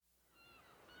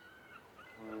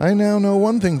I now know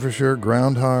one thing for sure.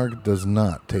 Groundhog does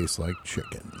not taste like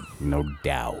chicken. No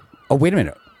doubt. Oh, wait a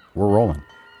minute. We're rolling.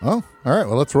 Oh, all right.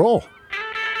 Well, let's roll.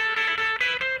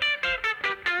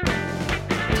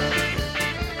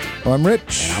 Well, I'm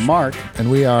Rich. And I'm Mark.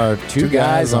 And we are Two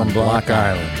Guys on Block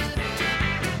Island.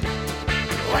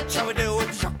 What shall we do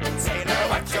with Chocolate Sailor?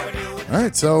 What shall we do with... All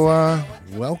right, so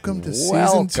welcome to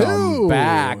season 2. Welcome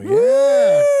back.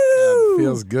 Yeah. God,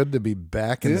 feels good to be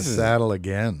back in the saddle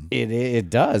again. It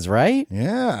does, right?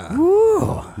 Yeah.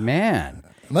 Ooh, man.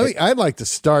 I'd like to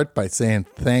start by saying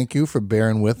thank you for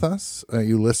bearing with us,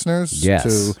 you listeners, Yes.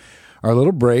 to our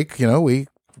little break. You know, we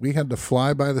had to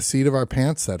fly by the seat of our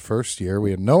pants that first year.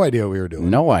 We had no idea what we were doing.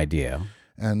 No idea.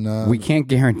 And We can't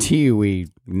guarantee we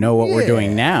know what we're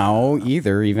doing now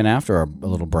either, even after a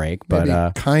little break,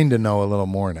 but kind of know a little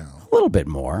more now. a little bit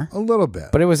more. A little bit.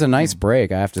 But it was a nice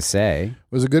break, I have to say.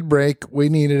 It was a good break. We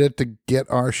needed it to get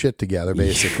our shit together,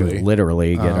 basically.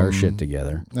 Literally get our shit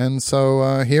together. And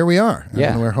so here we are.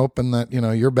 Yeah. And we're hoping that,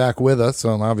 you're back with us. So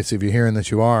obviously, if you're hearing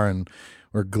this, you are, and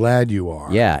we're glad you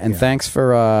are. Yeah, and thanks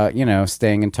for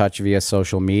staying in touch via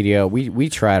social media. We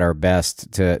tried our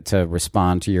best to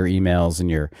respond to your emails and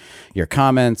your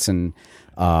comments, and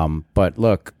but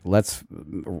look,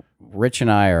 Rich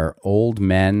and I are old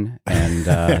men, and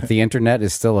the internet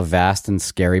is still a vast and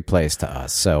scary place to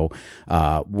us. So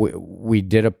we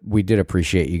did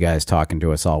appreciate you guys talking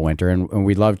to us all winter, and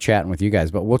we love chatting with you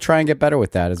guys. But we'll try and get better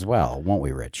with that as well, won't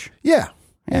we, Rich? Yeah.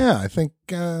 I think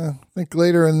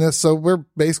later in this, so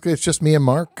it's just me and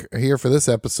Mark here for this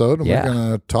episode, and we're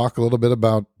going to talk a little bit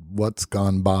about what's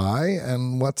gone by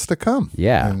and what's to come.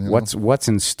 Yeah, and, what's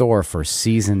in store for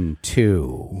season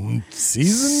 2?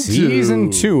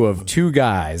 Season 2 of Two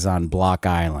Guys on Block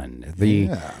Island,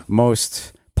 the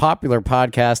most popular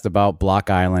podcast about Block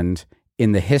Island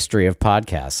in the history of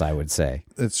podcasts, I would say.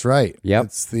 That's right. Yep.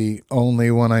 It's the only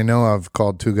one I know of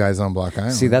called Two Guys on Block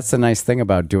Island. See, that's the nice thing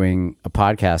about doing a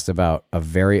podcast about a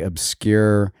very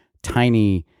obscure,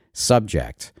 tiny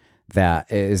subject, that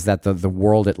the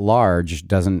world at large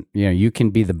doesn't, you can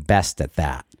be the best at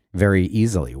that very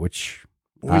easily, which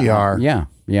we are. Yeah.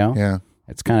 Yeah.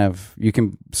 It's kind of, you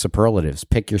can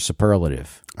pick your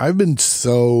superlative. I've been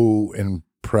so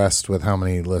impressed with how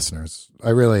many listeners. I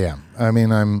really am. I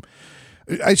mean,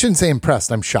 I shouldn't say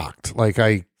impressed. I'm shocked.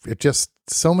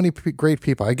 So many great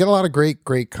people. I get a lot of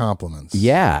great compliments.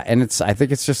 Yeah. And I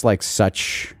think it's just like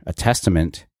such a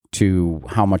testament to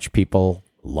how much people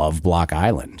love Block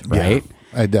Island, right?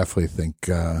 Yeah, I definitely think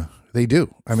they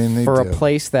do. I mean, they for do. a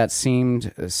place that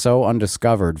seemed so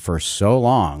undiscovered for so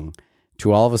long,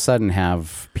 to all of a sudden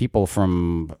have people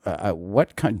from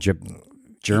what country?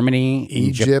 Germany,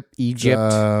 Egypt,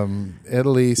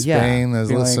 Italy, Spain. Yeah,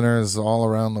 There's listeners all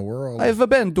around the world. I've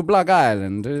been to Block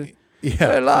Island.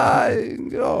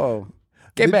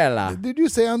 Che bella. Did you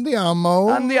say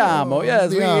andiamo? Andiamo,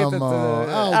 yes, we eat at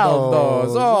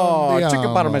Aldo's. Andiamo.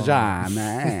 Chicken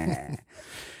parmesan.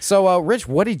 So, Rich,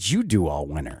 what did you do all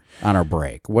winter on our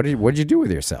break? What did you do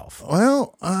with yourself?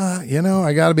 Well,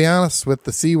 I got to be honest, with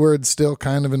the C word still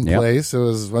kind of in place. It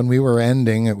was when we were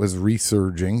ending, it was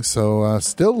resurging. So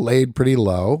still laid pretty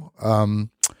low.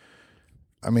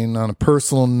 I mean, on a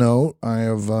personal note, I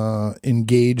have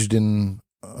engaged in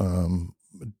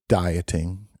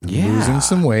dieting. Losing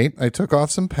some weight. I took off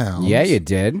some pounds. Yeah, you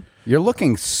did. You're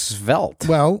looking svelte.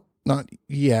 Well, not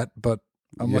yet, but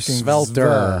I'm looking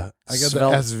svelter. I got the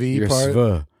SV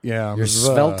part. Yeah, you're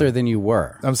svelter than you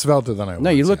were. I'm svelter than I was.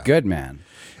 No, you look good, man.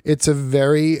 It's a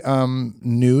very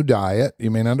new diet.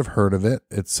 You may not have heard of it.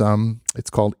 It's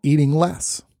called eating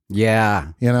less. Yeah.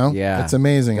 Yeah. It's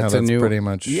amazing how that's pretty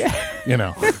much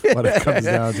what it comes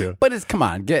down to. But it's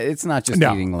not just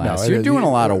eating less. You're doing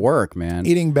a lot of work, man.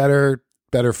 Eating better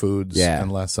foods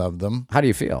and less of them. How do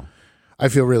you feel? I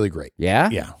feel really great. Yeah?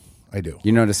 Yeah, I do.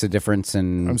 You notice a difference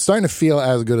in... I'm starting to feel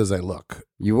as good as I look.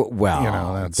 That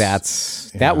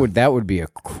would be a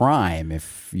crime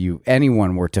if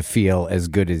anyone were to feel as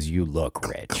good as you look,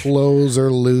 Rich. Clothes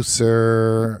are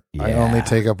looser. Yeah. I only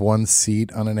take up one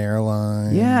seat on an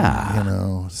airline.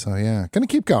 Yeah. So yeah, gonna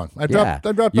keep going. I dropped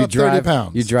about 30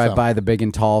 pounds. You drive by the big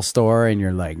and tall store and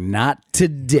you're like, not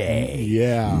today.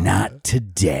 Yeah. Not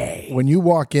today. When you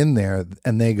walk in there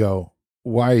and they go,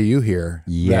 "Why are you here?"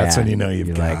 Yeah. That's when you know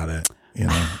you've got it.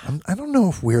 I don't know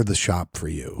if we're the shop for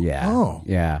you. Yeah. Oh.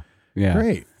 Yeah.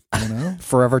 Great.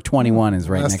 Forever 21 is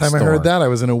right next door. Last time I heard that, I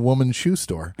was in a woman's shoe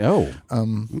store. Oh,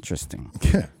 interesting.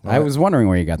 Yeah, I was wondering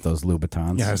where you got those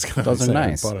Louboutins. Yeah, I was gonna those say, are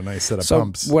nice. I bought a nice set of so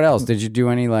pumps. What else? Did you do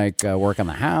any work on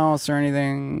the house or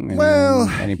anything? Well,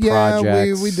 any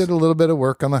projects? we did a little bit of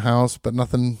work on the house, but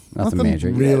nothing major.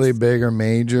 really big or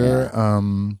major.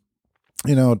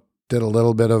 did a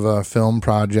little bit of a film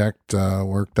project.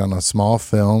 Worked on a small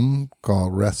film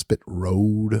called Respite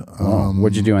Road.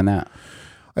 What'd you do in that?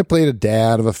 I played a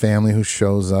dad of a family who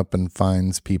shows up and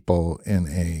finds people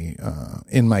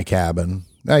in my cabin.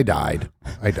 I died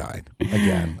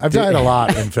again. I've died a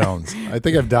lot in films. I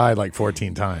think I've died like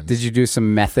 14 times. Did you do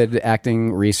some method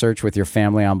acting research with your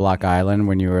family on Block Island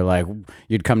when you were like,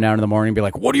 you'd come down in the morning and be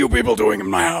like, what are you people doing in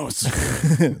my house?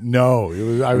 No,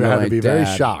 I had to be very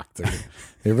Dad. shocked.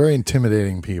 They're very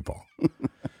intimidating people.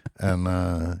 And,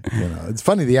 it's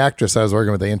funny. The actress I was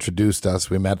working with, they introduced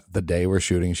us. We met the day we're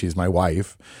shooting. She's my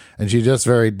wife. And she just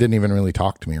didn't even really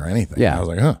talk to me or anything. Yeah. And I was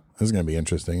like, this is going to be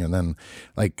interesting. And then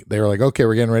they were like, okay,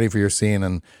 we're getting ready for your scene.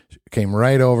 And she came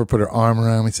right over, put her arm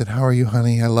around me, said, how are you,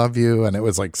 honey? I love you. And it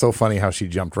was like so funny how she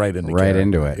jumped right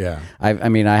into it. Yeah. I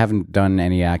mean, I haven't done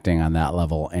any acting on that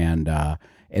level. And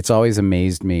it's always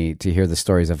amazed me to hear the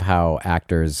stories of how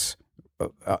actors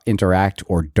interact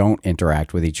or don't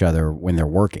interact with each other when they're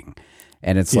working.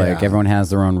 And it's like everyone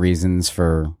has their own reasons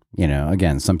for,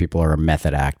 again, some people are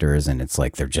method actors and it's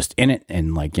like they're just in it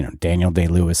and like, Daniel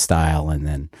Day-Lewis style. And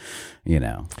then,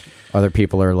 other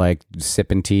people are like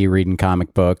sipping tea, reading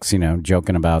comic books,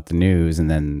 joking about the news, and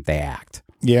then they act.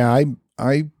 Yeah,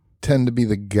 I tend to be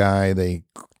the guy they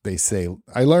say,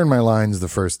 I learn my lines the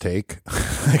first take.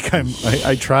 Like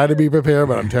I try to be prepared,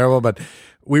 but I'm terrible. But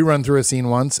we run through a scene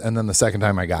once, and then the second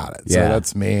time I got it. So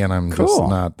that's me, and I'm just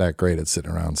not that great at sitting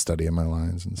around studying my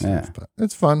lines and stuff. But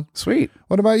it's fun. Sweet.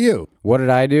 What about you? What did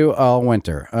I do all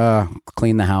winter?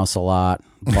 Clean the house a lot.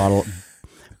 Bought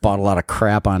a lot of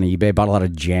crap on eBay. Bought a lot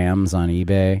of jams on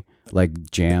eBay, like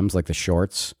jams, like the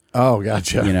shorts. Oh,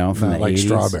 gotcha. From not the like 80s.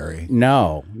 strawberry.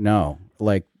 No.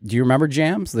 Like, do you remember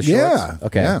jams? The shorts? Yeah.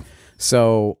 Okay. Yeah.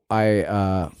 So I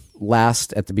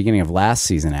at the beginning of last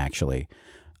season, actually,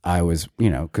 I was,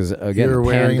 because again, You were the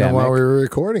wearing them pandemic, while we were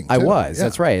recording. I too. was. Yeah.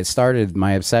 That's right. It started.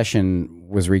 My obsession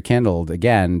was rekindled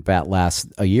again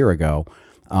a year ago.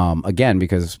 Again,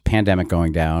 because pandemic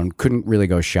going down, couldn't really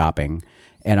go shopping,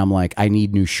 and I'm like, I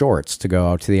need new shorts to go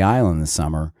out to the island this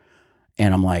summer.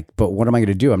 And I'm like, but what am I going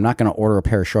to do? I'm not going to order a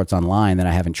pair of shorts online that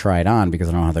I haven't tried on because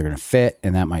I don't know how they're going to fit,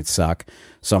 and that might suck.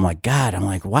 So I'm like, God,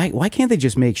 why can't they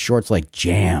just make shorts like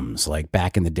jams, like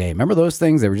back in the day? Remember those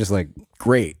things? They were just like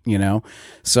great,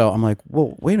 So I'm like,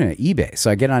 well, wait a minute, eBay.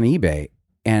 So I get on eBay,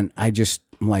 and I'm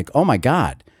like, oh my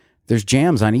God, there's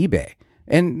jams on eBay.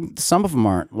 And some of them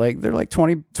aren't like, they're like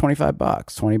 $20, $25,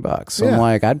 $20. So I'm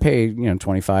like, I'd pay, $25,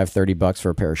 $30 for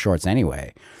a pair of shorts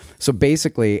anyway. So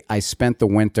basically I spent the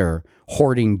winter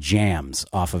hoarding jams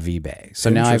off of eBay. So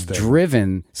now I've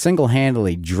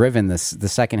single-handedly driven the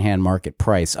secondhand market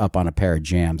price up on a pair of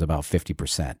jams about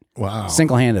 50%. Wow.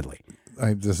 Single-handedly.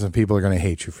 Some people are going to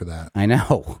hate you for that. I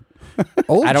know.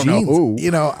 Old I don't know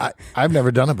jeans, who. I've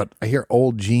never done it, but I hear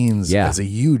old jeans is a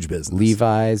huge business.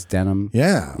 Levi's, denim.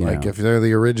 Yeah. Like if they're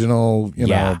the original,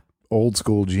 Yeah. old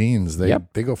school jeans, they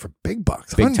go for big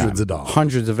bucks, Big hundreds time. of dollars.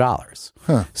 Hundreds of dollars.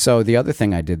 Huh. So the other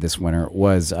thing I did this winter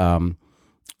was I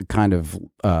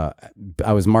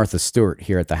was Martha Stewart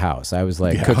here at the house. I was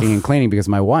like cooking and cleaning because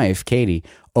my wife, Katie,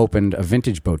 opened a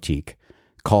vintage boutique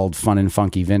called Fun and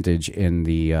Funky Vintage in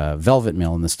the Velvet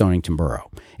Mill in the Stonington Borough.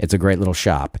 It's a great little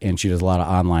shop, and she does a lot of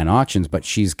online auctions, but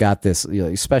she's got this,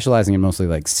 specializing in mostly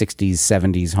like 60s,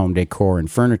 70s home decor and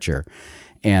furniture.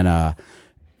 And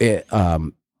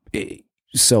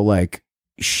so like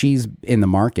she's in the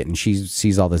market and she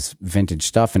sees all this vintage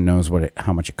stuff and knows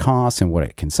how much it costs and what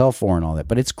it can sell for and all that.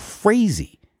 But it's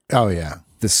crazy. Oh yeah.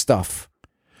 The stuff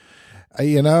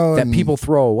that people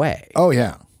throw away. Oh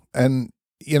yeah. And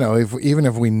even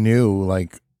if we knew,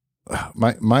 like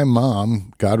my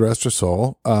mom, God rest her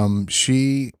soul,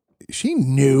 she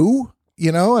knew,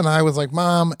 and I was like,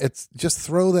 Mom, it's just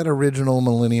throw that original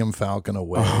Millennium Falcon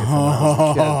away. From when I was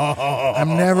a kid.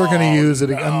 I'm never going to use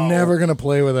it. I'm never going to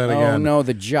play with that again. Oh no,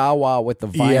 the Jawa with the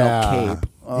vinyl cape.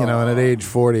 And at age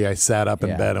 40, I sat up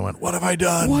in bed and went, what have I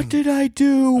done? What did I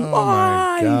do? Oh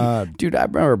my God. Dude, I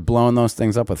remember blowing those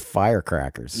things up with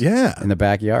firecrackers. Yeah. In the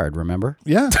backyard, remember?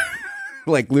 Yeah.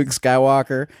 Like Luke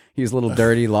Skywalker, he's a little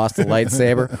dirty, lost a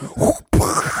lightsaber.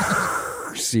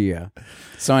 See ya.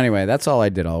 So anyway, that's all I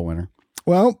did all winter.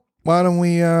 Well, why don't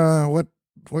we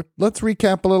let's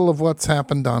recap a little of what's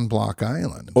happened on Block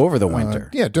Island over the winter.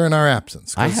 During our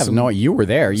absence. I have you were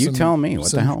there. You tell me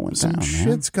what the hell went down. Some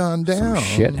shit's gone down. Some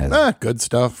shit has good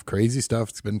stuff, crazy stuff.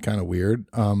 It's been kind of weird.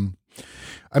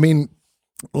 I mean,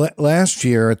 last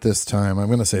year at this time, I'm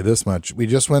going to say this much. We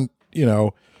just went,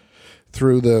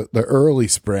 through the early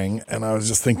spring, and I was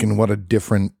just thinking what a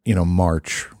different,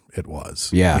 March it was.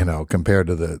 Yeah. Compared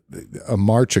to a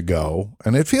March ago,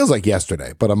 and it feels like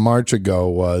yesterday, but a March ago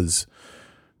was,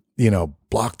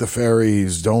 block the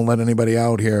ferries, don't let anybody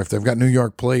out here. If they've got New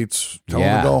York plates, tell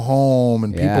them to go home.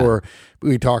 And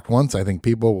we talked once, I think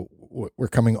people were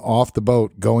coming off the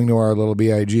boat, going to our little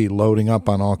BIG, loading up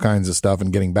on all kinds of stuff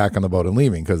and getting back on the boat and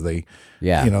leaving because they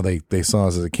saw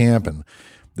us as a camp, and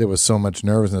there was so much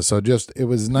nervousness. So it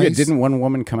was nice. Yeah, didn't one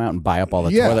woman come out and buy up all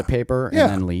the toilet paper and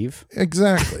then leave?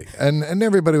 Exactly. and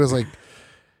everybody was like,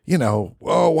 oh,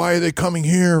 why are they coming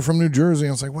here from New Jersey?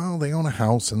 And it's like, well, they own a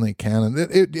house and they can. And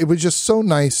it was just so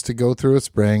nice to go through a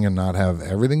spring and not have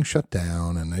everything shut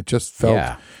down. And it just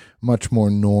felt much more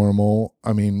normal.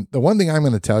 I mean, the one thing I'm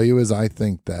going to tell you is I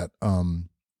think that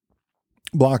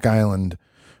Block Island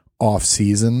off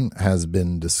season has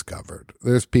been discovered.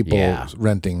 There's people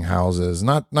renting houses,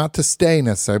 not to stay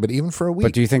necessarily, but even for a week.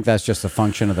 But do you think that's just a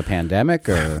function of the pandemic,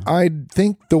 or? I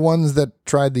think the ones that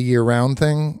tried the year round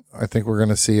thing, I think we're going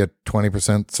to see a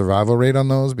 20% survival rate on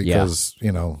those because,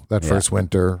 that first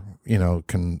winter,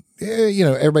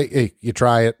 everybody, hey, you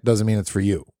try it, doesn't mean it's for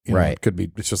you. Right. It could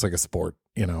be, it's just like a sport,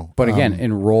 But again,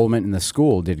 enrollment in the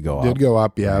school did go up. Did go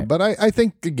up, yeah. Right. But I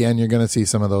think, again, you're going to see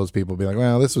some of those people be like,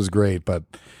 well, this was great, but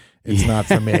it's not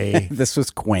for me. This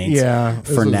was quaint. Yeah.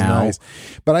 For now. Nice.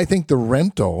 But I think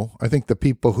the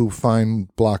people who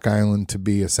find Block Island to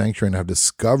be a sanctuary and have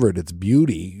discovered its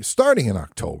beauty starting in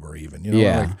October even,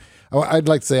 I'd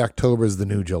like to say October is the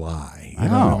new July. You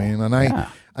know what I mean? And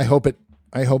I hope it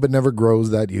never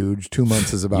grows that huge. 2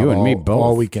 months is about You and me both.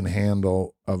 all we can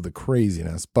handle of the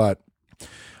craziness. But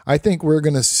I think we're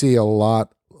going to see a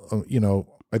lot,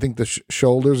 I think the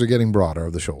shoulders are getting broader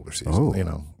of the shoulder season.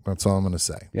 That's all I'm going to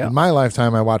say. Yeah. In my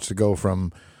lifetime, I watched it go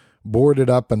from boarded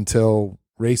up until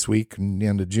race week in the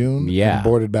end of June. Yeah. And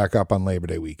boarded back up on Labor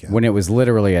Day weekend. When it was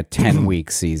literally a 10-week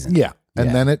season. Yeah.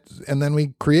 And then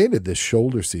we created this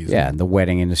shoulder season. Yeah. And the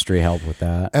wedding industry helped with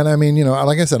that. And I mean,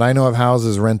 like I said, I know of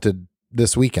houses rented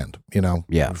this weekend,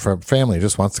 for family who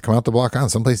just wants to come out to Block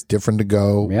Island, someplace different to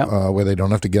go, where they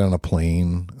don't have to get on a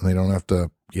plane and they don't have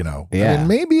to, I mean,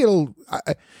 maybe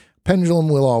pendulum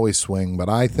will always swing, but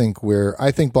I think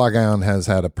Block Island has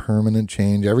had a permanent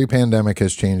change. Every pandemic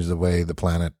has changed the way the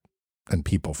planet and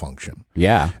people function.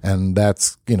 Yeah. And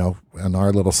that's, in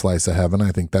our little slice of heaven,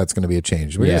 I think that's going to be a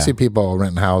change. We're going to see people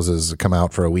renting houses come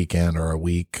out for a weekend or a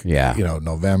week. Yeah.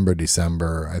 November,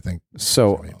 December, I think.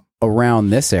 So around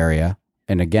this area,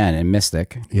 and again, in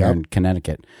Mystic, here in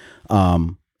Connecticut,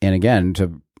 and again,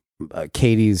 to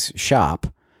Katie's shop,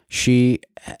 she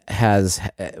has,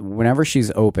 whenever she's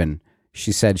open,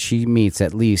 she said she meets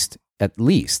at least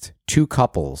 2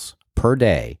 couples per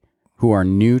day who are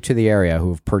new to the area, who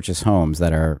have purchased homes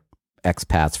that are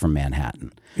expats from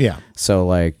Manhattan. Yeah.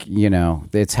 So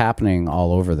it's happening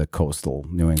all over the coastal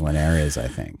New England areas, I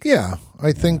think. Yeah.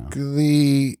 I think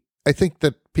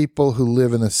that people who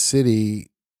live in a city,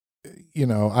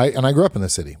 I grew up in the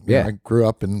city. I grew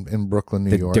up in Brooklyn,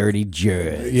 New York. Dirty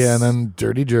Jers. Yeah, and then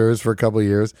Dirty Jers for a couple of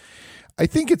years. I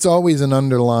think it's always an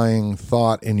underlying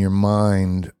thought in your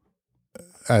mind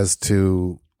as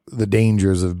to the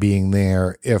dangers of being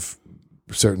there if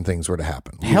certain things were to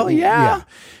happen. Hell yeah.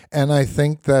 And I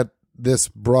think that this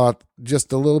brought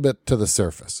just a little bit to the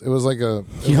surface. It was like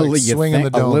swing in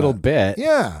the donut. A little bit.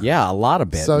 Yeah. Yeah, a lot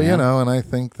of bit. So, and I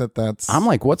think that's... I'm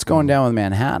like, what's going down with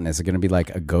Manhattan? Is it going to be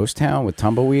like a ghost town with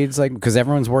tumbleweeds? Because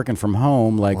everyone's working from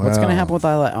home. What's going to happen with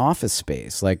all that office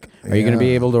space? Are you going to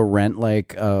be able to rent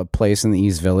a place in the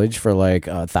East Village for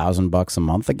 $1,000 a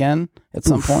month again at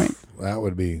some point? That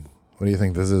would be... What do you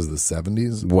think this is, the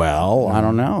 70s? Well, I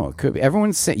don't know. It could be.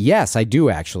 Everyone's saying, yes, I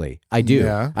do actually. I do.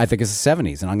 Yeah. I think it's the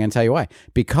 70s, and I'm going to tell you why.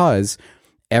 Because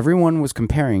everyone was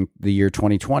comparing the year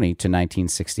 2020 to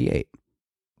 1968.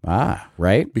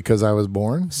 Right? Because I was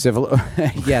born?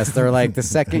 Yes, they're like the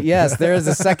second, there's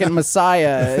the second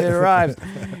Messiah. It arrives.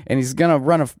 And he's going to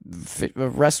run a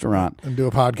restaurant. And do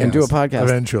a podcast.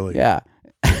 Eventually. Yeah.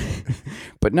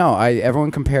 But no,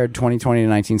 everyone compared 2020 to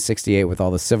 1968 with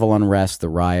all the civil unrest, the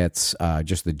riots,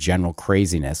 just the general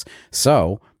craziness.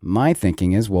 So my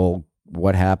thinking is, well,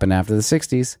 what happened after the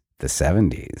 60s? The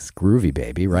 70s. Groovy,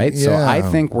 baby, right? Yeah. So I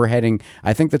think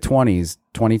the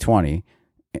 2020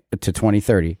 to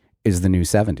 2030 is the new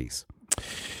 70s.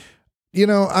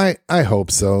 I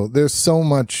hope so. There's so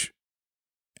much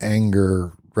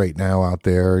anger right now out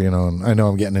there, and I know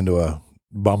I'm getting into a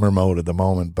bummer mode at the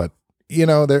moment, but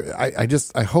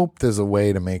I hope there's a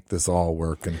way to make this all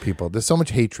work, and there's so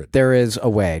much hatred. There is a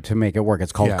way to make it work.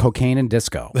 It's called cocaine and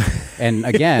disco. And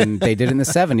again, they did it in the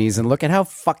 70s, and look at how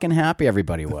fucking happy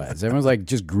everybody was. Everyone's like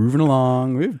just grooving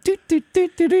along. The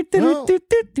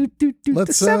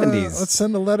 70s. Let's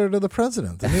send a letter to the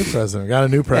president, the new president. Got a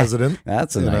new president.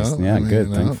 That's a nice,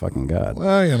 good. Thank fucking God.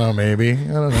 Well, maybe. I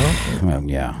don't know. Well,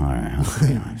 yeah, all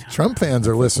right. Trump fans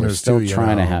are listeners still too.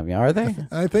 Trying to have you. Are they?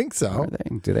 I think so. Are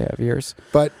they? Do they have ears?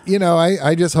 But,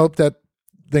 I just hope that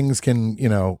things can,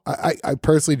 I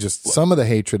personally just, some of the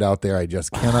hatred out there, I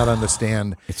just cannot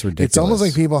understand. It's ridiculous. It's almost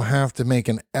like people have to make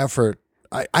an effort.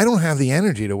 I don't have the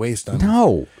energy to waste on it.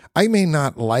 No. I may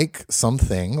not like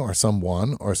something or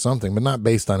someone or something, but not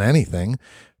based on anything.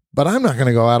 But I'm not going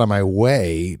to go out of my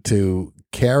way to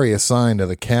carry a sign to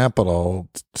the Capitol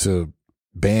to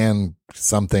ban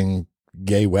something,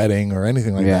 gay wedding or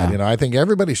anything like that. I think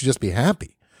everybody should just be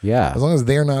happy. Yeah. As long as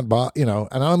they're not, and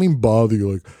I don't mean bother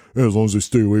you like, as long as they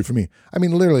stay away from me. I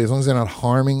mean, literally, as long as they're not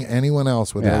harming anyone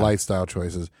else with their lifestyle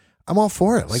choices, I'm all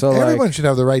for it. Like, everyone should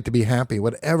have the right to be happy,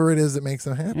 whatever it is that makes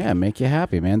them happy. Yeah, make you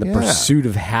happy, man. The pursuit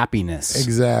of happiness.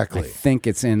 Exactly. I think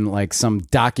it's in like some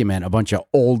document a bunch of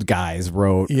old guys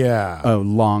wrote a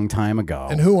long time ago.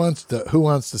 And who wants to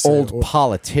say old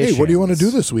politicians? Hey, what do you want to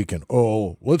do this weekend?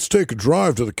 Oh, let's take a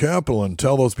drive to the Capitol and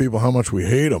tell those people how much we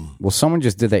hate them. Well, someone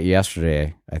just did that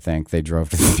yesterday. I think they drove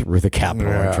through the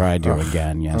Capitol and tried to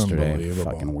again yesterday.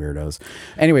 Fucking weirdos.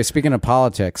 Anyway, speaking of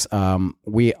politics,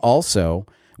 we also...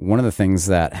 One of the things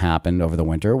that happened over the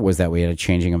winter was that we had a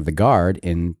changing of the guard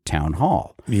in Town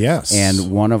Hall. Yes. And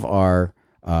one of our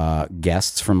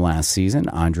guests from last season,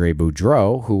 Andre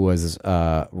Boudreau, who was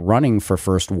running for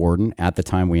first warden at the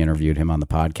time we interviewed him on the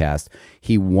podcast,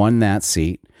 he won that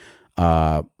seat.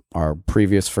 Our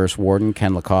previous first warden,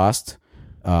 Ken Lacoste,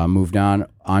 moved on.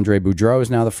 Andre Boudreau is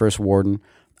now the first warden.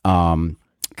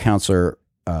 Counselor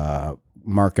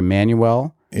Mark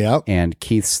Emanuel and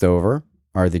Keith Stover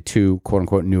are the two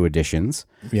quote-unquote new additions.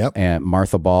 Yep. And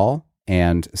Martha Ball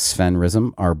and Sven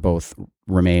Rism are both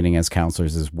remaining as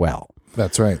counselors as well.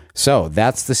 That's right. So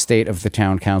that's the state of the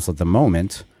town council at the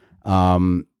moment.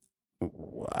 How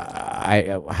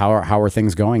are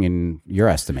things going in your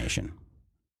estimation?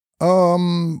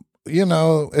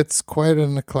 It's quite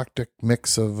an eclectic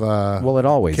mix of it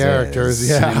always characters.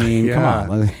 Is. Yeah. I mean,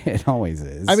 come on. It always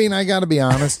is. I mean, I got to be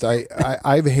honest.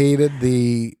 I've hated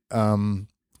the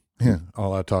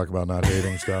all that talk about not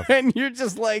hating stuff. And you're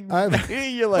just like, let me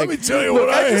tell you what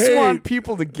I just hate. want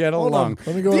people to get along.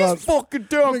 Let me go fucking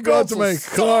down. Let me go out to my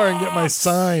car and get my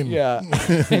sign. Yeah.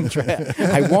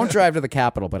 I won't drive to the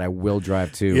Capitol, but I will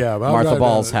drive to Martha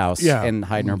Ball's house and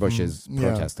hide in her bushes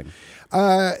protesting.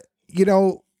 Our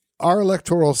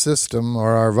electoral system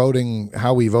or our voting,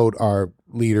 how we vote our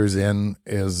leaders in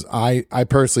is, I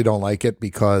personally don't like it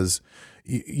because,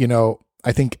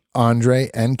 I think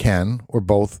Andre and Ken were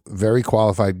both very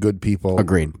qualified, good people.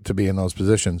 Agreed. To be in those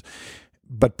positions.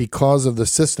 But because of the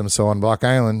system, so on Block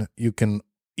Island, you can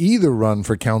either run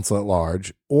for council at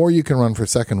large, or you can run for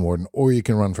second warden, or you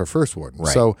can run for first warden.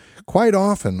 Right. So quite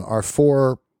often our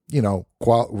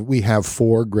we have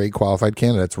four great qualified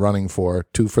candidates running for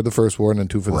 2 for the first warden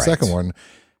and 2 for the second warden.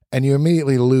 And you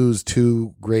immediately lose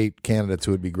 2 great candidates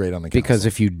who would be great on the council. Because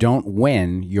if you don't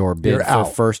win your bid for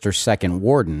first or second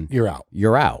warden, you're out.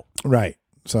 You're out. Right.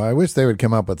 So I wish they would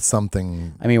come up with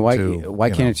something. I mean, why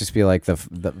can't it just be like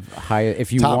the high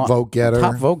if you top vote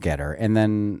getter, and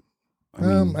then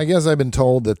I guess I've been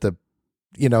told that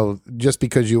just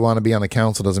because you want to be on the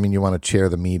council doesn't mean you want to chair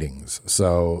the meetings.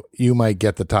 So you might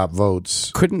get the top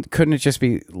votes. Couldn't it just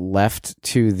be left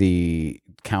to the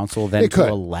council then to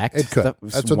elect one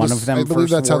of them? I believe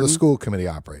that's how the school committee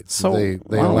operates. So they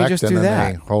elect and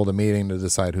then they hold a meeting to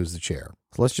decide who's the chair.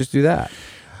 So let's just do that.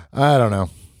 I don't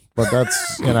know, but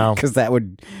that's because that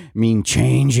would mean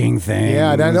changing things.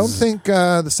 Yeah, and I don't think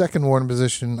the second warden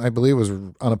position, I believe, was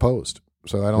unopposed.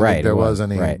 So I don't think there was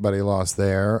anybody lost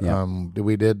there.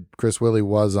 Yep. Chris Willey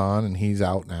was on, and he's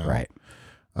out now. Right.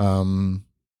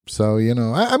 So,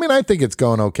 I think it's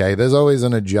going okay. There's always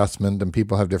an adjustment, and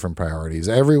people have different priorities.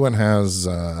 Everyone has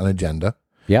an agenda.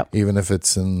 Yep. Even if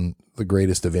it's in the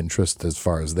greatest of interest as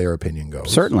far as their opinion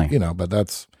goes. Certainly. But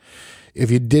that's, if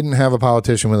you didn't have a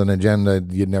politician with an agenda,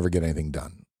 you'd never get anything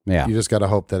done. Yeah. You just got to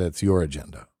hope that it's your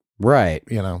agenda. Right.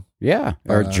 Yeah.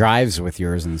 Or it drives with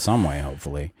yours in some way,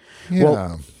 hopefully. Yeah.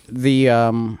 Well,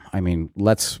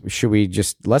 let's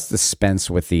dispense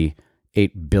with the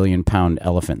 8 billion pound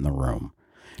elephant in the room.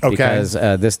 Okay. Because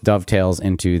this dovetails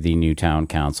into the new town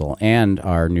council and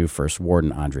our new first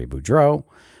warden, Andre Boudreau.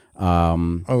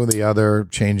 The other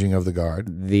changing of the guard.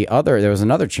 There was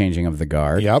another changing of the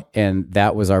guard. Yep. And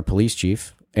that was our police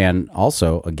chief and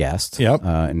also a guest. Yep.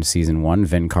 In season 1,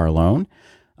 Vin Carlone.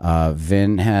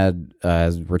 Vin had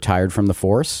retired from the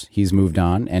force. He's moved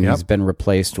on, and he's been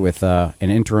replaced with an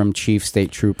interim chief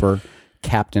state trooper,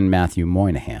 Captain Matthew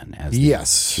Moynihan, as the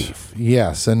chief.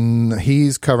 Yes, and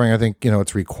he's covering. I think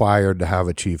it's required to have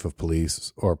a chief of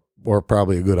police, or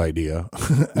probably a good idea.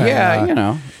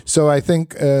 Yeah, So I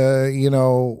think and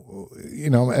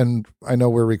I know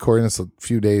we're recording this a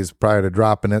few days prior to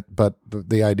dropping it, but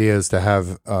the idea is to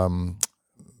have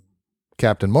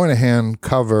Captain Moynihan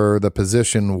cover the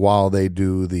position while they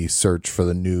do the search for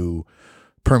the new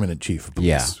permanent chief of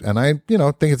police. Yeah. And I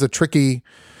think it's a tricky.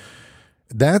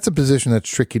 That's a position that's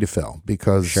tricky to fill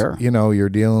because you're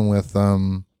dealing with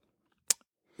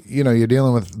you're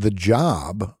dealing with the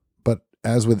job, but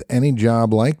as with any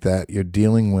job like that, you're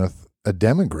dealing with a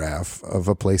demographic of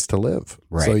a place to live.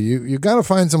 Right. So you got to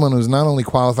find someone who's not only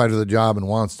qualified for the job and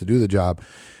wants to do the job.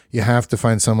 You have to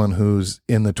find someone who's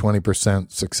in the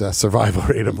 20% success survival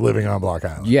rate of living on Block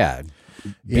Island. Yeah.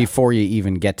 Before you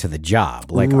even get to the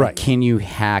job. Like, can you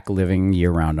hack living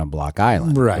year-round on Block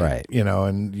Island? Right.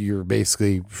 And you're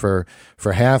basically, for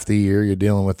half the year, you're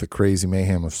dealing with the crazy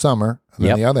mayhem of summer. And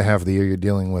then the other half of the year, you're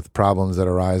dealing with problems that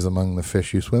arise among the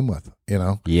fish you swim with,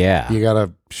 Yeah. You got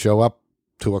to show up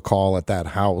to a call at that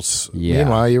house. Yeah.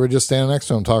 Meanwhile, you were just standing next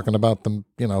to him talking about the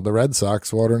Red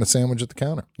Sox ordering a sandwich at the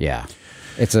counter. Yeah.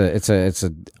 It's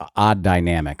a odd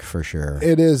dynamic for sure.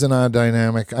 It is an odd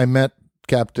dynamic. I met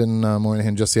Captain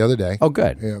Moynihan just the other day. Oh,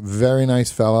 good. Yeah, very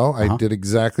nice fellow. I did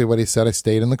exactly what he said. I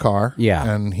stayed in the car. Yeah.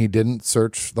 And he didn't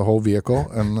search the whole vehicle.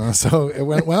 And so it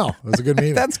went well. It was a good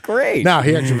meeting. That's great. No,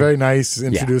 he actually very nice,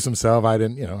 introduced himself. I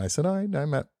didn't, I said, I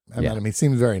met him. He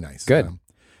seemed very nice. Good.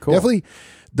 Cool. Definitely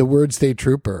the word state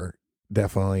trooper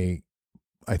definitely,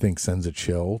 I think, sends a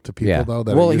chill to people, though.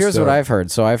 That here's what I've heard.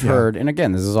 So I've heard, and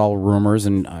again, this is all rumors,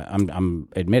 and I'm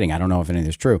admitting I don't know if any of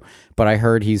this is true, but I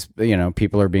heard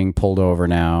people are being pulled over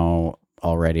now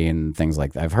already and things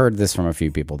like that. I've heard this from a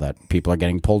few people that people are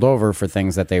getting pulled over for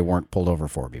things that they weren't pulled over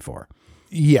for before.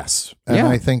 Yes. And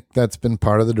I think that's been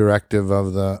part of the directive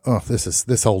of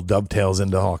this whole dovetails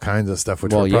into all kinds of stuff,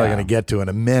 which we're probably going to get to in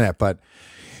a minute. But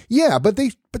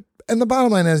and the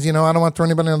bottom line is, I don't want to throw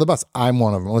anybody under the bus. I'm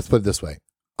one of them. Let's put it this way.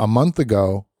 A month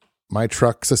ago, my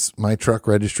truck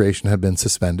registration had been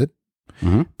suspended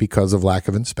because of lack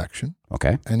of inspection.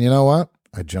 Okay. And you know what?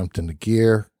 I jumped into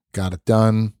gear, got it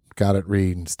done, got it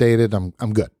reinstated.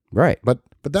 I'm good. Right. But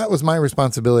that was my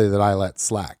responsibility that I let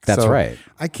slack. That's right.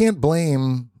 I can't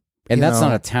blame. And that's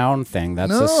not a town thing.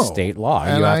 That's a state law.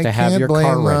 You have to have your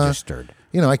car registered.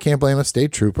 I can't blame a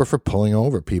state trooper for pulling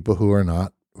over people who are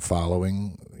not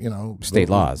following, state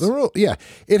laws. The rule. Yeah.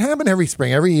 It happened every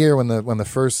spring, every year when the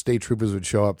first state troopers would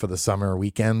show up for the summer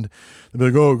weekend. They'd be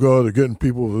like, "Oh God, they're getting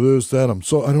people for this, that. I'm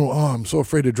so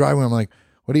afraid to drive." I'm like,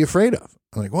 "What are you afraid of?"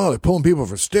 I'm like, "Well, they're pulling people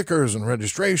for stickers and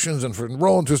registrations and for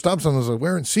rolling through stop signs and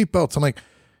wearing seatbelts." I'm like,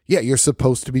 "Yeah, you're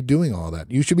supposed to be doing all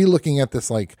that. You should be looking at this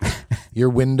like your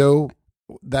window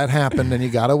that happened and you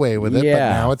got away with it, but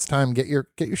now it's time get your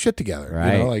shit together."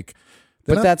 Right.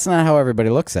 But that's not how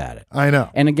everybody looks at it. I know.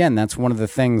 And again, that's one of the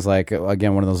things, one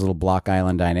of those little Block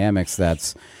Island dynamics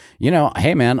that's,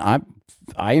 hey, man,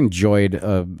 I enjoyed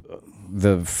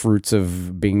the fruits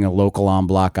of being a local on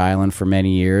Block Island for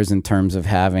many years in terms of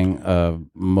having a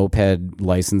moped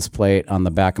license plate on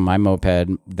the back of my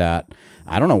moped that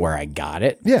I don't know where I got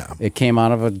it. Yeah. It came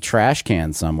out of a trash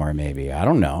can somewhere, maybe. I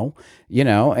don't know.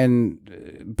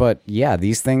 But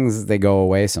these things, they go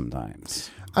away sometimes.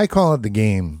 I call it the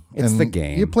game. It's the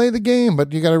game. You play the game,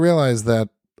 but you got to realize that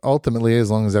ultimately,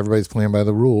 as long as everybody's playing by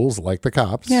the rules, like the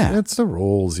cops, it's the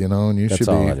rules, and you should be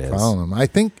following them. I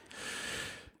think,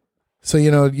 so,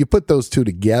 you put those two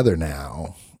together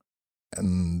now,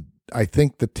 and I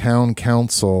think the town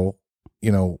council,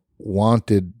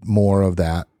 wanted more of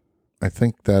that. I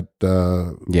think that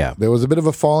there was a bit of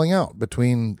a falling out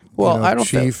between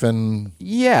Chief and...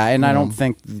 Yeah, and I don't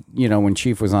think, when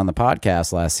Chief was on the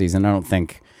podcast last season, I don't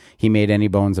think he made any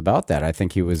bones about that. I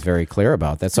think he was very clear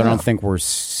about that. So I don't think we're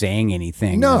saying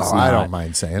anything. No, I don't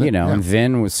mind saying it. And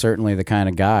Vin was certainly the kind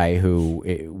of guy who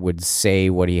would say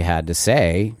what he had to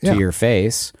say to your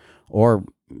face or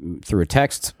through a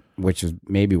text, which is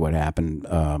maybe what happened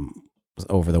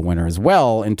over the winter as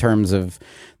well in terms of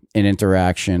an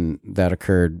interaction that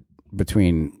occurred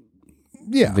between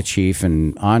the chief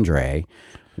and Andre,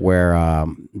 where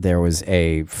there was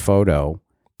a photo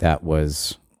that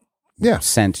was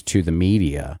sent to the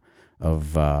media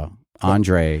of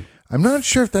Andre I'm not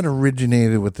sure if that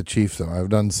originated with the chief, though. I've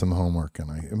done some homework, and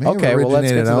it may have Okay, well let's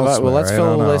get originated to the, elsewhere. let's I fill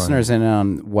don't the know. listeners in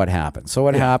on what happened. So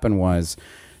what happened was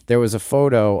there was a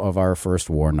photo of our first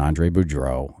warden, Andre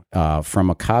Boudreau, from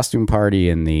a costume party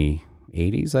in the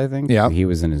 80s, I think. Yeah. He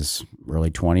was in his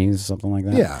early 20s, something like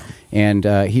that. Yeah. And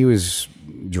he was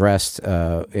dressed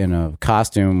in a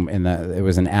costume, and it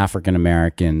was an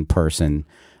African-American person.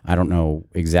 I don't know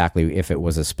exactly if it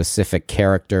was a specific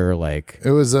character, like... It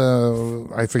was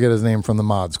I forget his name, from the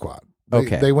Mod Squad.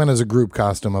 They went as a group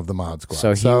costume of the Mod Squad.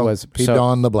 So he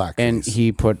donned the black and face.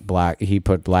 he put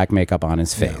black makeup on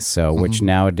his face. So which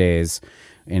nowadays,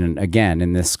 again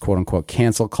in this quote unquote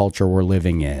cancel culture we're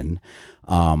living in,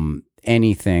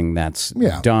 anything that's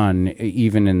done,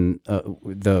 even in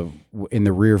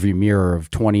the rear view mirror of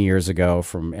 20 years ago,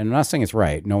 and I'm not saying it's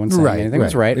right. No one's saying anything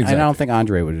was right. Exactly. And I don't think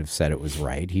Andre would have said it was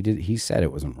right. He said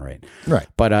it wasn't right. Right.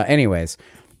 But anyways,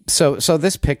 so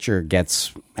this picture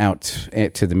gets out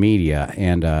to the media,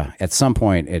 and at some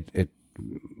point it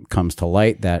comes to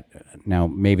light that, now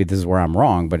maybe this is where I'm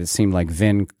wrong, but it seemed like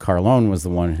Vin Carlone was the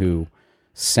one who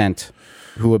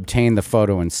obtained the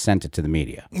photo and sent it to the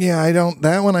media. Yeah,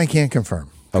 that one I can't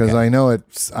confirm, because Okay.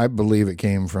 I believe it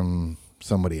came from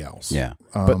somebody else. Yeah.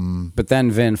 But then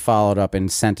Vin followed up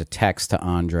and sent a text to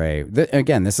Andre.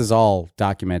 Again, this is all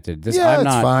documented. It's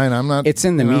fine. I'm not. It's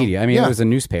in the media. I mean, yeah. it was a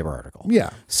newspaper article. Yeah.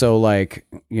 So,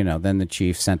 then the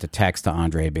chief sent a text to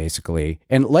Andre, basically.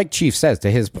 And like Chief says,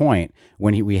 to his point,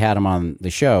 when we had him on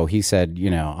the show, he said,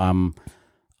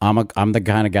 I'm the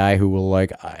kind of guy who will,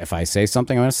 if I say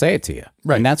something, I'm going to say it to you.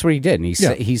 Right. And that's what he did. And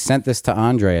he sent this to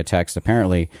Andre, a text,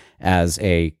 apparently, as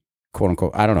a quote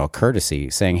unquote, I don't know, courtesy,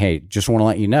 saying, hey, just want to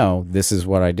let you know, this is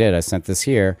what I did. I sent this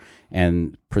here,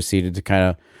 and proceeded to kind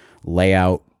of lay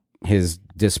out his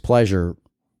displeasure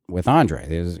with Andre.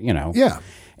 Yeah.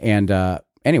 And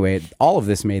anyway, all of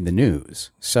this made the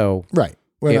news. So Right.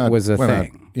 it was a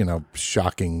thing. Not,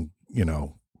 shocking,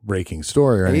 breaking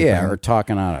story or anything. Yeah, or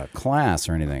talking out of class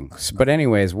or anything. But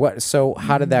anyways, so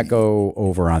how did that go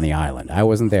over on the island? I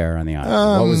wasn't there on the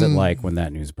island. What was it like when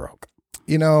that news broke?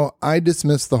 I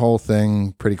dismissed the whole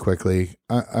thing pretty quickly.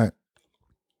 But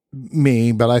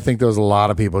I think there was a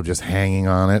lot of people just hanging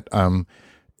on it.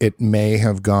 It may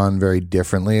have gone very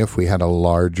differently if we had a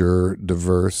larger,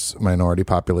 diverse minority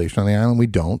population on the island. We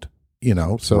don't,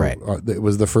 So Right. It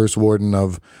was the first warden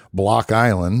of Block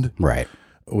Island, Right.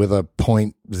 with a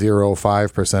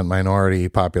 0.05% minority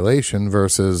population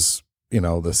versus,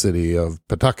 the city of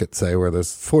Pawtucket, say, where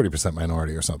there's 40%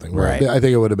 minority or something. Where Right. I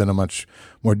think it would have been a much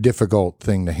more difficult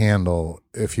thing to handle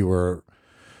if you were,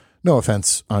 no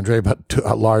offense, Andre, but to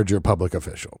a larger public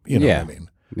official. You know what I mean?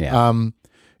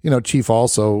 Yeah. Chief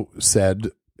also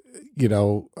said,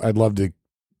 I'd love to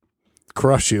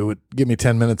crush you. Give me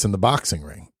 10 minutes in the boxing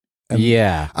ring. And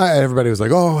everybody was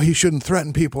like, "Oh, he shouldn't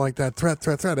threaten people like that." Threat.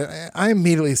 I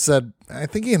immediately said, "I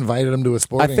think he invited him to a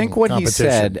sporting I think what he competition."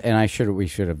 said, and we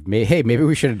should have made. Hey, maybe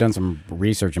we should have done some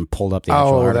research and pulled up the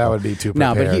actual article. That would be too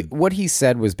No, prepared. but what he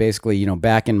said was basically,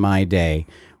 back in my day,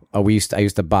 I used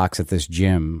to box at this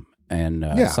gym. And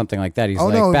something like that. He's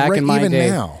back in my even day,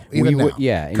 now, we even would,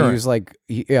 now. And Current. he was like,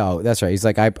 that's right. He's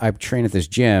like, I train at this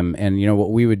gym, and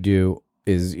what we would do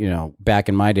is, back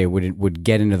in my day, would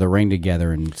get into the ring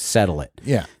together and settle it.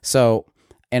 Yeah. So,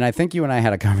 and I think you and I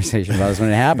had a conversation about this when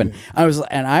it happened.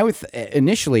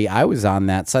 Initially I was on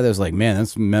that side. I was like, man,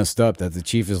 that's messed up that the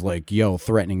chief is like,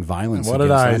 threatening violence. What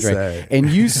did against I Andre. say? And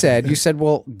you said,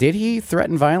 well, did he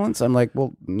threaten violence? I'm like,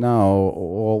 well,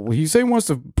 no. Well, he said he wants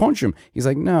to punch him. He's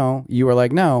like, no. You were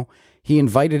like, no. He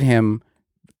invited him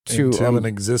to Into an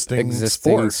existing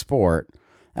sport.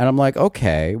 And I'm like,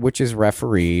 okay, which is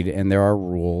refereed, and there are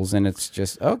rules, and it's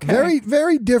just okay. Very,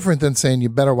 very different than saying you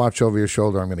better watch over your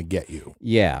shoulder. I'm going to get you.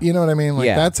 Yeah, You know what I mean?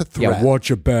 That's a threat. Yeah, watch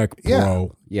your back, bro. Yeah.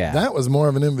 Yeah. That was more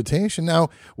of an invitation. Now,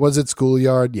 was it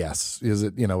schoolyard? Yes. Is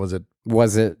it?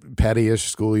 Was it pettyish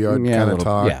schoolyard Yeah, a kind of little-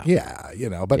 talk?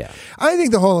 yeah. But Yeah. I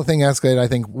think the whole thing escalated. I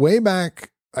think way back.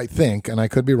 And I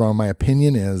could be wrong. My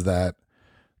opinion is that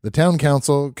the town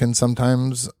council can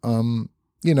sometimes,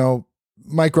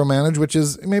 micromanage, which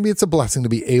is maybe it's a blessing to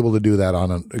be able to do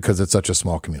that because it's such a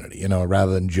small community,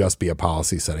 rather than just be a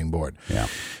policy setting board. Yeah.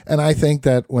 And I think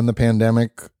that when the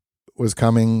pandemic was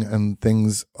coming and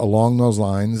things along those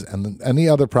lines and any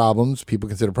other problems people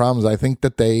consider problems, I think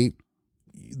that they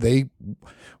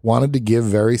wanted to give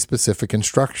very specific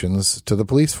instructions to the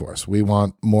police force. We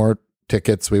want more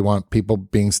tickets. We want people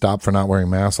being stopped for not wearing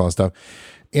masks, all that stuff.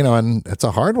 And it's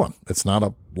a hard one. It's not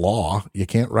a law. You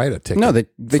can't write a ticket No, the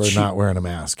for not wearing a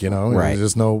mask. Right.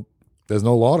 There's no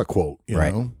law to quote. You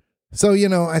Right. know? So,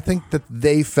 I think that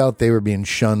they felt they were being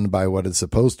shunned by what is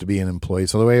supposed to be an employee.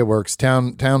 So the way it works,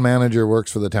 town manager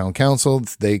works for the town council.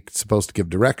 They're supposed to give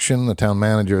direction. The town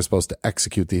manager is supposed to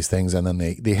execute these things. And then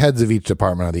the heads of each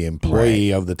department are the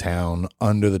employee of the town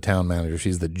under the town manager.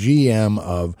 She's the GM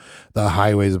of the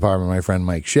highways department. My friend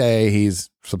Mike Shea, he's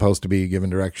supposed to be given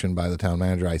direction by the town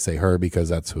manager. I say her because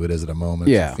that's who it is at the moment.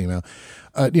 Yeah. It's a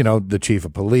female. The chief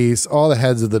of police, all the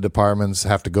heads of the departments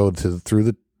have to go through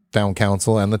the town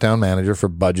council and the town manager for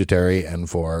budgetary and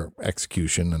for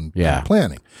execution and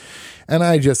planning. And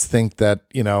I just think that,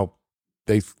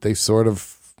 they sort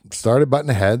of started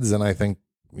butting heads. And I think,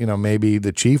 maybe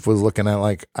the chief was looking at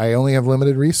like, I only have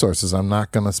limited resources. I'm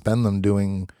not going to spend them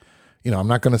doing, I'm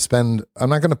not going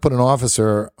to put an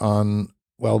officer on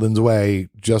Weldon's Way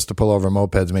just to pull over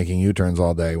mopeds making U-turns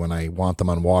all day when I want them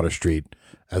on Water Street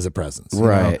as a presence.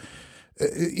 Right.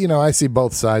 I see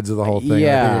both sides of the whole thing.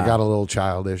 Yeah. I think it got a little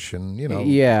childish, and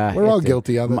yeah, we're all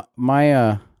guilty of it.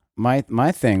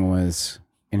 My thing was,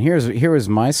 and here was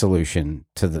my solution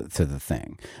to the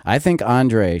thing. I think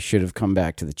Andre should have come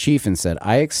back to the chief and said,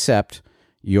 "I accept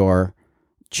your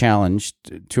challenge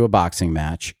to a boxing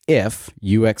match if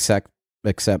you accept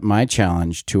my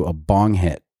challenge to a bong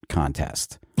hit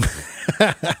contest."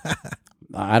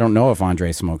 I don't know if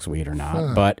Andre smokes weed or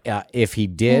not, but if he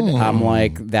did, I'm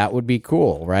like, that would be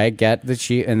cool, right? Get the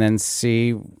chief and then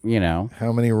see,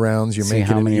 how many rounds you're see making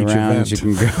how many in each rounds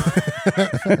event. you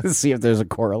can go. See if there's a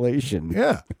correlation.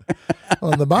 Yeah.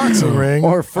 Well, in the boxing ring,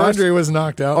 Or first- Andre was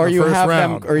knocked out in the you first have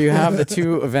round. or you have the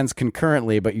two events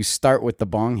concurrently, but you start with the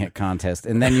bong hit contest,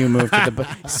 and then you move to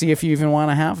the see if you even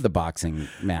want to have the boxing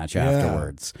match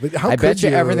afterwards. But how I bet could you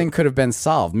you- everything could have been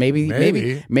solved. Maybe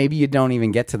you don't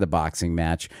even get to the boxing match.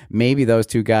 Maybe those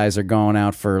two guys are going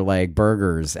out for like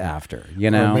burgers after.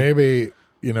 Or maybe,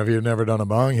 if you've never done a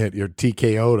bong hit, you're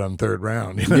TKO'd on third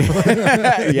round.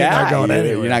 Yeah, You're not going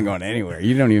anywhere. You're not going anywhere.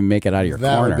 You don't even make it out of your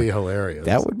That corner. would be hilarious.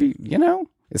 That would be,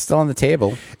 it's still on the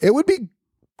table. It would be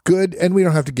good, and we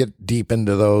don't have to get deep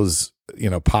into those,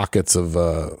 pockets of,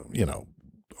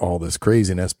 all this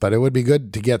craziness, but it would be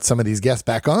good to get some of these guests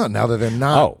back on now that they're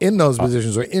not in those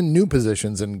positions or in new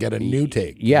positions and get a new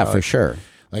take. Yeah, for sure.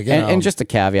 Like, And just a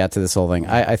caveat to this whole thing,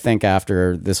 I think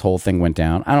after this whole thing went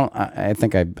down, I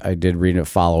think I did read a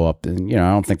follow up, and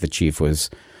I don't think the chief was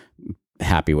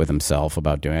happy with himself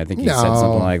about doing it. I think he said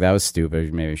something like, that was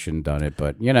stupid, maybe I shouldn't have done it.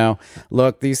 But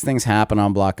look, these things happen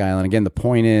on Block Island. Again, the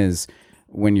point is,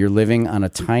 when you're living on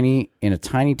in a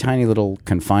tiny little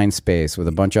confined space with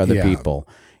a bunch of other people,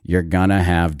 you're gonna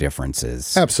have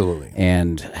differences. Absolutely.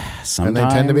 And sometimes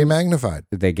they tend to be magnified.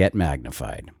 They get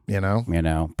magnified.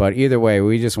 But Either way,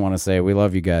 we just want to say we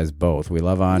love you guys both. We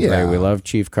love Andre. Yeah. We love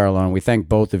Chief Carlone. We thank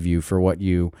both of you for what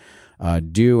you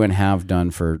do and have done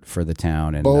for the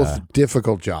town. And both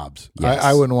difficult jobs. Yes.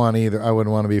 I wouldn't want either. I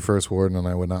wouldn't want to be first warden, and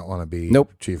I would not want to be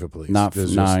chief of police. Not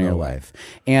There's in just your no way. life.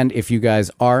 And if you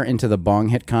guys are into the bong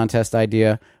hit contest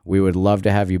idea, we would love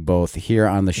to have you both here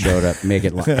on the show to make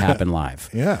it happen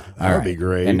live. Yeah, that would be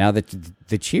great. And now that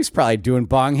the Chief's probably doing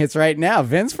bong hits right now,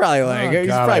 Vince probably he's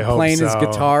God, probably I hope playing his so.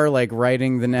 guitar, like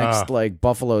writing the next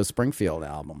Buffalo Springfield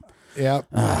album. Yeah,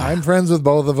 I'm friends with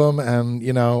both of them, and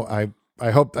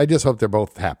I just hope they're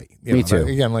both happy. Me too.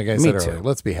 Again, like I Me said too. earlier,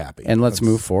 let's be happy And let's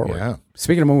move forward. Yeah.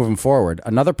 Speaking of moving forward,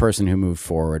 another person who moved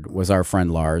forward was our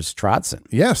friend Lars Trodson.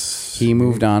 Yes. He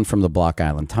moved on from the Block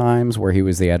Island Times, where he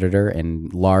was the editor,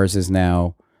 and Lars is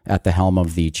now at the helm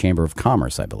of the Chamber of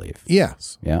Commerce, I believe.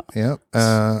 Yes. Yeah. Yeah.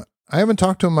 I haven't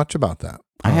talked to him much about that.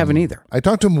 I haven't either. I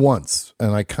talked to him once,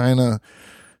 and I kind of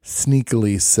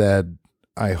sneakily said,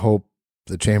 I hope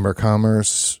the Chamber of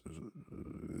Commerce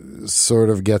sort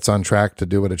of gets on track to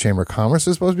do what a Chamber of Commerce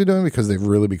is supposed to be doing, because they've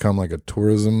really become like a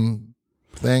tourism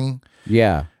thing.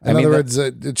 Yeah. In other words,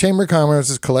 the Chamber of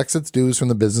Commerce collects its dues from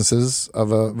the businesses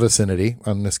of a vicinity,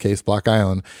 in this case, Block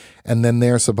Island, and then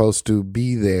they're supposed to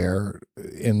be there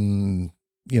in,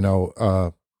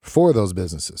 for those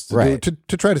businesses.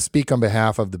 To try to speak on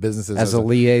behalf of the businesses. as a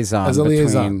liaison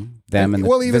between them and the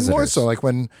even visitors. more so, like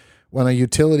when a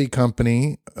utility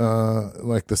company,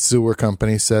 like the sewer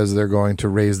company, says they're going to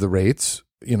raise the rates,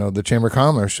 the Chamber of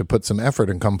Commerce should put some effort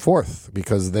and come forth,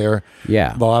 because a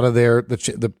lot of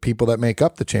the people that make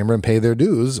up the chamber and pay their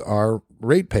dues are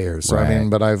ratepayers. So Right.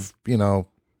 but I've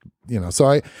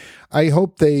so I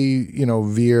hope they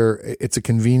veer. It's a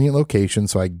convenient location,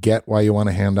 so I get why you want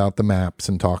to hand out the maps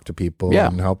and talk to people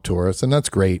and help tourists, and that's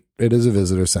great. It is a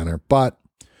visitor center, but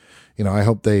I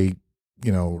hope they.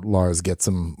 Lars gets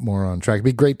him more on track. It'd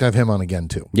be great to have him on again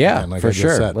too. Yeah, And like for I just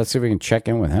sure. said. Let's see if we can check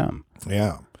in with him.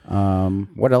 Yeah.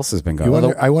 What else has been going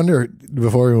on? I wonder,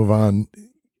 before we move on,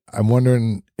 I'm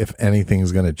wondering if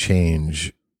anything's going to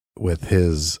change with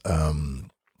his.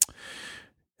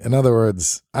 In other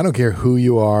words, I don't care who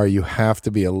you are. You have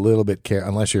to be a little bit careful,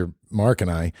 unless you're Mark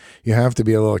and I. You have to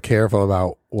be a little careful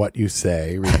about what you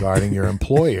say regarding your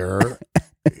employer.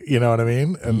 You know what I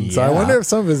mean? And so I wonder if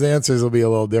some of his answers will be a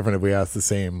little different if we ask the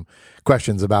same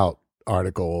questions about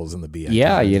articles and the BN.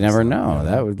 Yeah, you never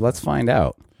know. Let's find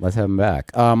out. Let's have him back.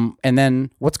 And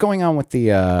then what's going on with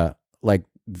the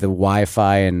the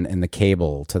Wi-Fi and the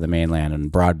cable to the mainland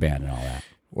and broadband and all that?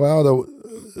 Well,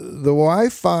 the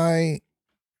Wi-Fi,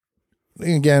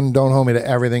 again, don't hold me to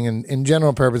everything. And in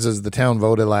general purposes, the town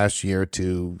voted last year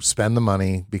to spend the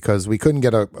money because we couldn't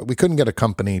get a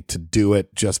company to do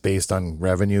it just based on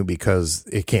revenue because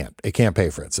it can't pay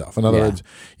for itself. In other words,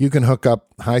 you can hook up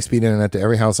high-speed internet to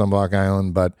every house on Block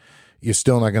Island, but you're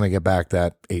still not going to get back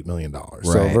that $8 million. Right.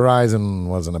 So Verizon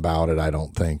wasn't about it, I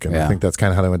don't think. And I think that's kind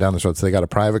of how they went down this road. So they got a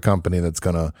private company that's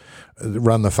going to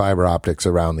run the fiber optics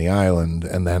around the island.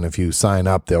 And then if you sign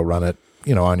up, they'll run it,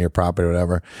 on your property or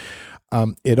whatever.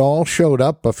 It all showed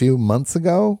up a few months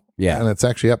ago. Yeah. And it's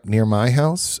actually up near my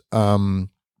house.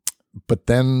 But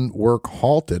then work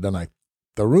halted. And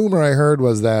the rumor I heard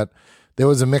was that there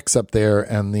was a mix up there,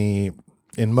 and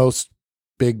in most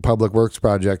big public works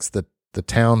projects, the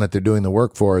town that they're doing the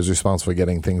work for is responsible for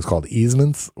getting things called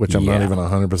easements, which I'm not even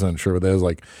 100% sure what it is.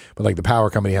 But the power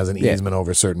company has an easement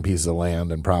over certain pieces of land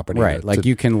and property. Right.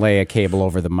 You can lay a cable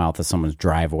over the mouth of someone's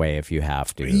driveway if you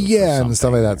have to. Yeah, and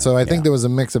stuff like that. So I think there was a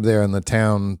mix up there, and the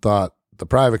town thought the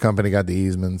private company got the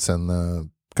easements, and the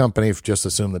company just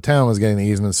assumed the town was getting the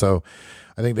easements. So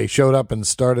I think they showed up and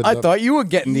started. I thought you were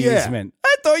getting the easement.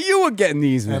 And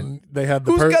they had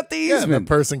Who's got the easement? And the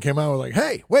person came out and was like,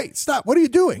 "Hey, wait, stop! What are you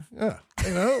doing?" Yeah,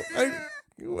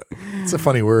 it's a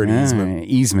funny word, easement.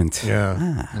 Easement.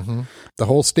 Yeah. Mm-hmm. The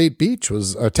whole state beach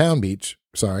was town beach.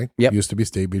 Sorry, used to be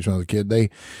state beach when I was a kid.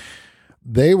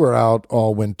 They were out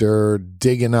all winter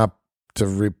digging up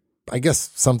I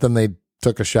guess something they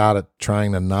took a shot at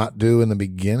trying to not do in the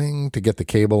beginning to get the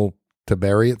cable to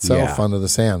bury itself under the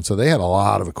sand. So they had a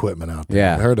lot of equipment out there.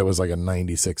 Yeah. I heard it was like a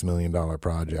 $96 million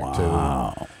project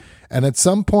too. And at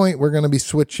some point we're going to be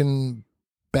switching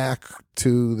back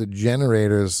to the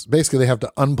generators. Basically they have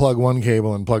to unplug one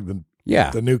cable and plug the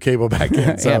new cable back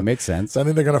in. So, yeah, it makes sense. So I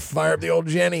think they're going to fire up the old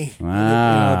Jenny.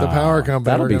 Wow. The power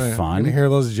company. That'll be fun. Going to hear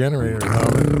those generators.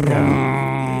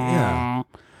 Yeah.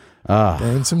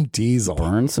 Burn some diesel.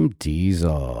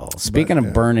 Speaking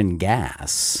of burning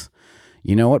gas,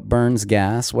 you know what burns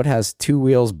gas? What has two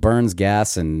wheels, burns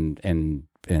gas, and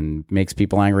makes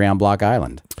people angry on Block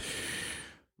Island?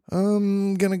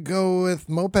 I'm going to go with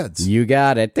mopeds. You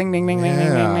got it. Ding, ding, ding, ding,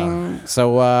 ding, ding, ding.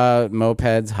 So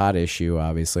mopeds, hot issue.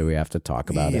 Obviously, we have to talk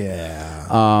about it.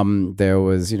 Yeah. There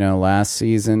was, last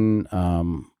season,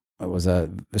 it was a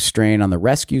strain on the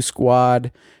rescue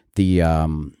squad.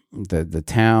 The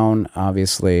town,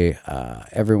 obviously,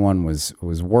 everyone was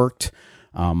worked.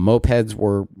 Mopeds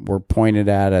were pointed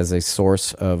at as a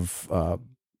source of,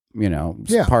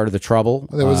 part of the trouble.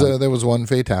 There was one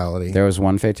fatality. There was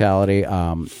one fatality,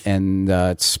 and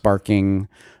it's sparking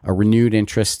a renewed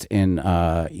interest in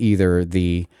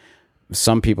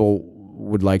some people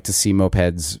would like to see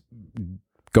mopeds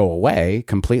go away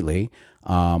completely,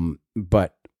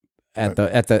 but at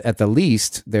the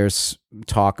least, there's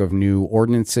talk of new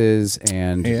ordinances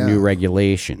and new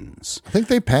regulations. I think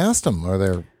they passed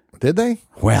them. Did they?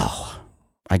 Well,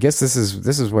 I guess this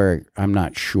is where I'm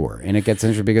not sure, and it gets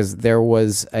interesting because there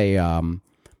was I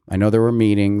know there were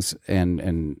meetings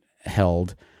and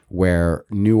held where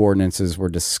new ordinances were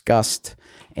discussed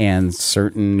and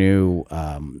certain new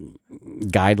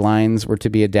guidelines were to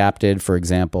be adapted. For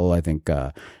example, I think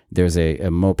there's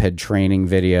a moped training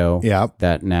video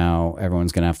that now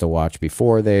everyone's going to have to watch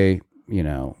before they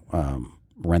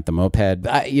rent the moped.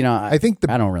 I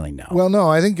don't really know. Well, no,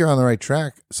 I think you're on the right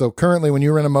track. So currently when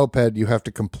you rent a moped, you have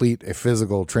to complete a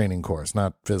physical training course,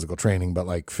 not physical training, but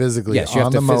like physically you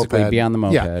have to physically be on the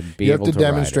moped. You have to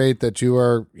demonstrate that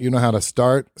you know how to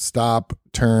start, stop,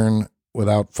 turn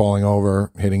without falling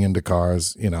over, hitting into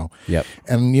cars, Yep.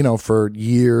 And, for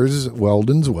years,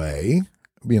 Weldon's Way,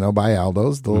 by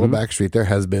Aldo's, the little back street there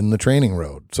has been the training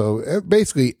road. So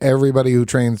basically everybody who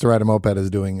trains to ride a moped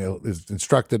is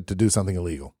instructed to do something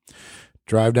illegal.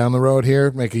 Drive down the road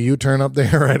here, make a U-turn up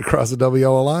there right across the double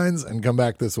yellow lines and come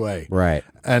back this way. Right.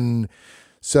 And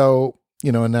so,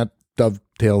 and that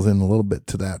dovetails in a little bit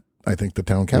to that. I think the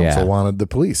town council wanted the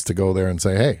police to go there and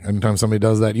say, hey, anytime somebody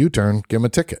does that U-turn, give them a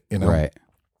ticket, Right.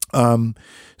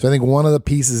 So I think one of the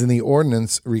pieces in the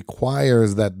ordinance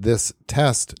requires that this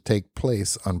test take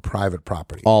place on private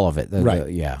property. All of it. Right.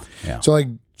 Yeah. So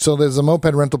So there's a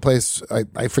moped rental place.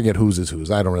 I forget whose is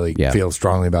whose. I don't really feel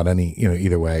strongly about any,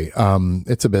 either way.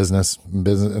 It's a business.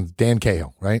 Dan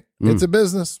Cahill, right? It's a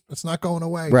business. It's not going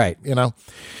away. Right.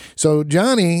 So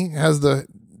Johnny has the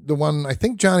one, I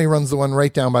think Johnny runs the one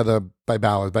right down by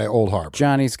Ballard, by Old Harbor.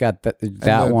 Johnny's got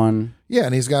that one. Yeah,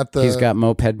 and he's got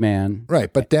Moped Man.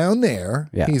 Right, but down there,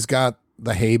 he's got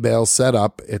the hay bale set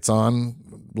up. It's on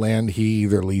land he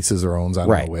either leases or owns. I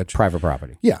don't know which. Private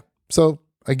property. Yeah. So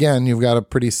again, you've got a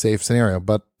pretty safe scenario,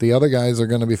 but the other guys are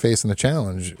going to be facing a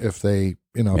challenge if they,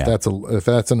 if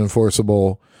that's an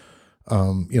enforceable,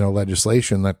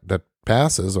 legislation that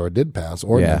passes or did pass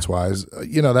ordinance wise,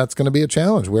 that's going to be a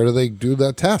challenge. Where do they do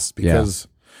that test? Because,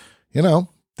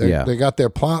 they got their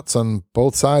plots on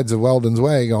both sides of Weldon's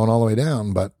Way going all the way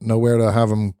down, but nowhere to have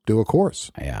them do a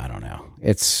course. Yeah, I don't know.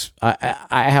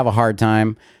 I have a hard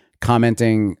time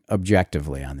commenting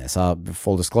objectively on this.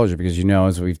 Full disclosure, because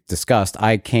as we've discussed,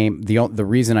 the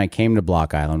reason I came to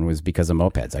Block Island was because of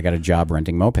mopeds. I got a job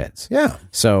renting mopeds. Yeah.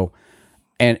 So,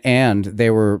 and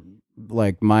they were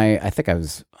like I think I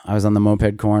was on the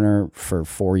moped corner for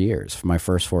 4 years, for my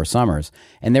first 4 summers,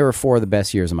 and they were 4 of the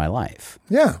best years of my life.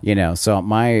 Yeah. So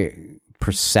my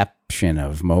perception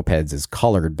of mopeds is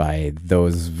colored by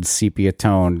those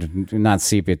not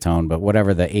sepia toned, but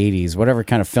whatever the 80s, whatever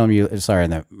kind of film in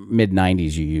the mid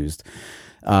 90s you used.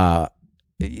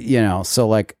 So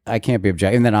like I can't be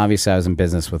objective. And then obviously I was in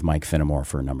business with Mike Finnemore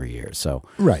for a number of years. So,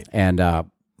 right. And,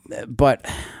 but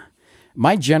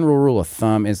my general rule of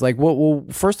thumb is like, well,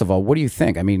 first of all, what do you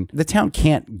think? I mean, the town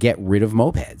can't get rid of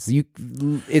mopeds.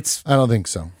 I don't think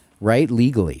so. Right?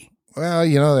 Legally.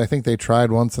 Well, I think they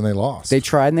tried once and they lost. Yeah.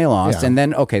 And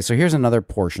then, okay, so here's another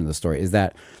portion of the story is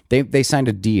that they signed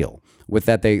a deal with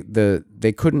that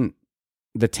they couldn't,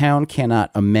 the town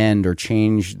cannot amend or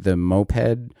change the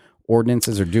moped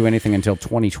ordinances or do anything until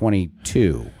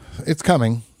 2022. It's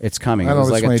coming. I don't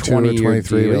know if it's like 22 a 20-year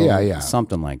 23, deal, but yeah.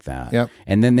 Something like that. Yep.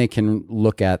 And then they can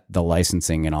look at the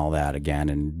licensing and all that again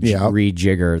and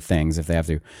rejigger things if they have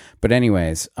to. But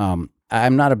anyways, I'm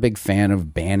not a big fan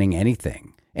of banning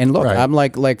anything. And look, I'm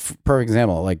like for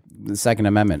example, like the Second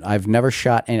Amendment. I've never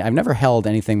held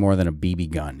anything more than a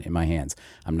BB gun in my hands.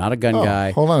 I'm not a gun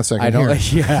guy. Hold on a second.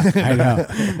 Yeah, I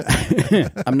know.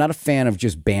 I'm not a fan of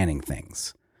just banning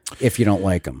things if you don't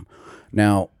like them.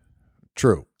 Now,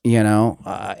 true.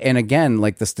 And again,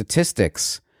 like the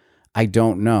statistics, I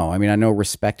don't know. I mean, I know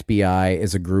Respect BI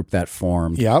is a group that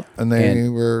formed. Yep, and they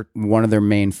were one of their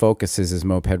main focuses is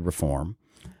moped reform.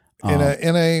 In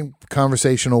a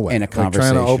conversational way. Trying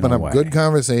to open up good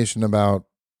conversation about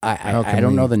I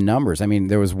don't know the numbers. I mean,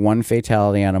 there was 1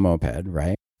 fatality on a moped,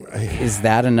 right? Is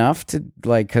that enough to,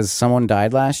 because someone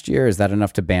died last year? Is that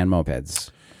enough to ban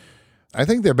mopeds? I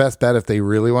think their best bet, if they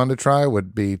really wanted to try,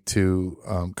 would be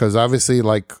to, because obviously,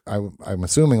 I'm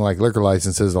assuming like liquor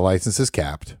licenses, the license is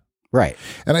capped. Right.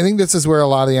 And I think this is where a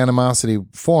lot of the animosity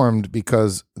formed,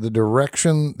 because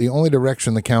the only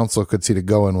direction the council could see to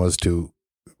go in was to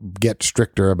get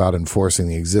stricter about enforcing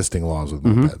the existing laws with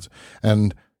mopeds.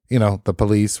 And, the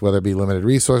police, whether it be limited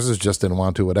resources, just didn't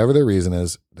want to, whatever their reason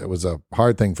is, it was a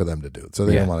hard thing for them to do. So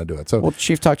they didn't want to do it. So, well,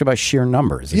 Chief talked about sheer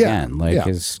numbers again.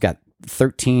 He's got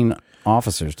 13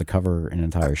 officers to cover an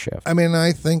entire shift. I mean,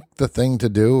 I think the thing to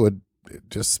do would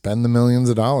just spend the millions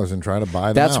of dollars and try to buy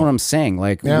them That's out. what I'm saying.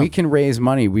 We can raise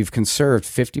money. We've conserved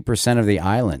 50% of the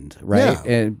island, right?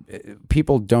 Yeah. And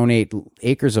people donate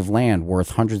acres of land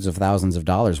worth hundreds of thousands of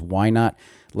dollars. Why not?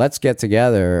 Let's get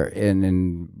together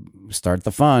and start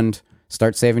the fund,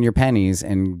 start saving your pennies,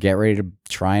 and get ready to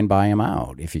try and buy them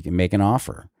out if you can make an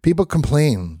offer. People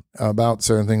complain about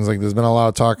certain things. Like there's been a lot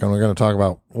of talk, and we're going to talk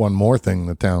about one more thing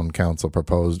the town council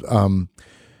proposed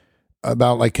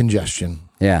about like congestion.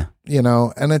 Yeah.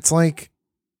 And it's like,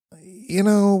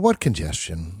 what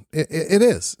congestion? It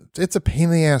is. It's a pain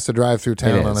in the ass to drive through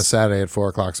town on a Saturday at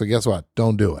 4:00. So guess what?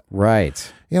 Don't do it.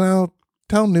 Right.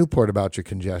 Tell Newport about your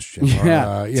congestion.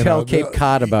 Yeah. Tell Cape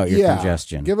Cod about your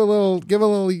congestion. Give a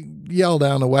little yell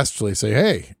down to Westerly. Say,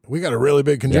 hey, we got a really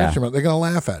big congestion. They're going to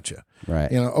laugh at you. Right.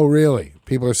 Oh, really?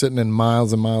 People are sitting in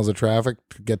miles and miles of traffic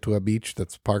to get to a beach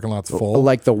that's parking lots full.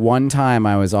 Like the one time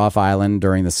I was off island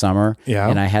during the summer,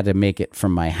 and I had to make it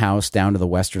from my house down to the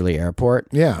Westerly Airport.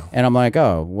 Yeah. And I'm like,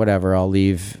 oh, whatever. I'll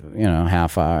leave,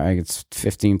 half hour.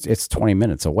 It's 20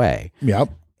 minutes away.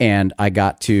 Yep. And I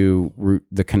got to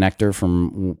the connector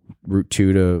from Route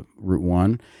 2 to Route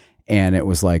 1, and it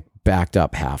was like backed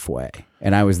up halfway.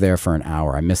 And I was there for an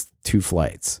hour. I missed 2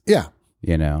 flights. Yeah.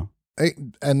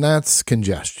 And that's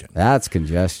congestion. That's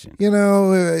congestion.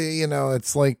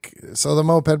 It's like, so the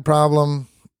moped problem,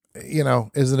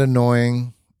 is it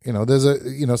annoying?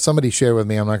 there's somebody shared with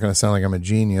me, I'm not going to sound like I'm a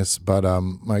genius, but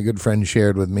my good friend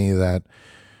shared with me that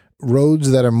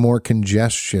roads that are more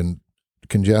congested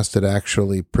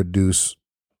actually produce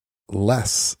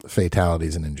less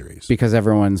fatalities and injuries. Because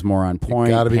everyone's more on point.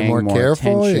 You got to be more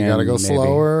careful. You got to go maybe.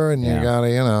 slower, and you got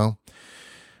to,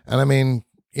 And I mean,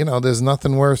 there's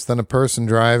nothing worse than a person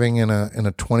driving in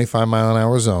a 25 mile an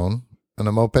hour zone, and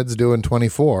a moped's doing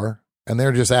 24, and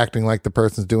they're just acting like the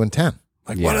person's doing 10.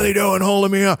 Like, what are they doing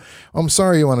holding me up? I'm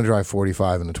sorry you want to drive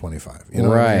 45 in a 25. You know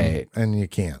what I mean? And you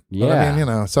can't. Yeah. But I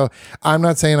mean, so I'm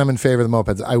not saying I'm in favor of the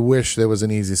mopeds. I wish there was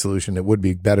an easy solution. It would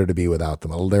be better to be without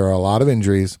them. There are a lot of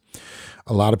injuries.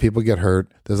 A lot of people get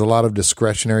hurt. There's a lot of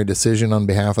discretionary decision on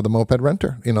behalf of the moped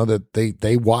renter. That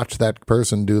they watch that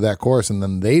person do that course, and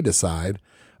then they decide,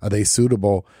 are they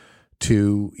suitable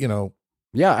to,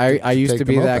 Yeah, I used take to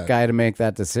the be that moped. guy to make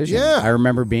that decision. Yeah. I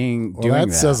remember doing that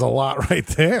that. says a lot right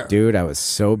there. Dude, I was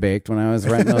so baked when I was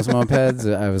renting those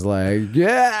mopeds. I was like,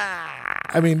 yeah.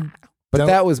 I mean, But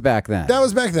that was back then. That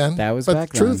was back then.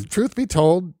 But Truth be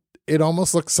told, it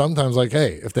almost looks sometimes like,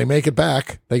 hey, if they make it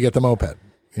back, they get the moped.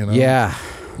 Yeah.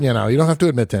 You don't have to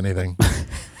admit to anything.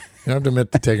 You don't have to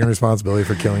admit to taking responsibility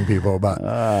for killing people. But,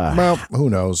 well, who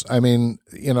knows? I mean,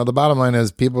 the bottom line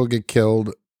is people get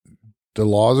killed. The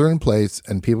laws are in place,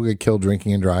 and people get killed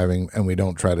drinking and driving, and we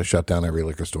don't try to shut down every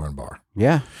liquor store and bar.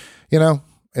 Yeah.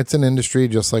 It's an industry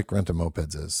just like renting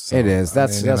mopeds is. So, It is.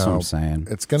 That's what I'm saying.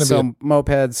 It's going to be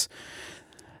mopeds.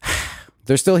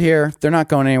 They're still here. They're not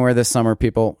going anywhere this summer.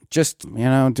 People just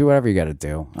do whatever you got to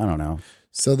do. I don't know.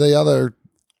 So the other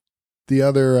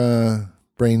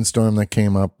brainstorm that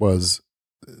came up was,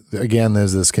 again,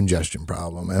 there's this congestion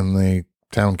problem, and the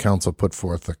town council put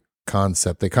forth a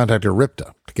concept. They contacted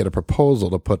RIPTA to get a proposal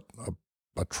to put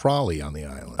a trolley on the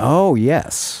island. Oh,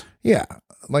 yes. Yeah.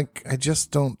 Like, I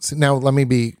just don't see. Now, I'm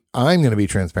going to be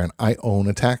transparent. I own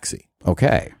a taxi.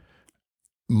 Okay.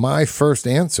 My first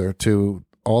answer to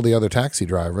all the other taxi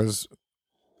drivers,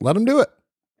 let them do it.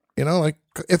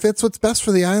 If it's what's best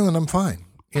for the island, I'm fine.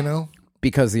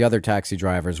 Because the other taxi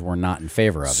drivers were not in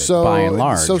favor of it, by and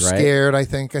large, so right? scared, I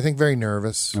think very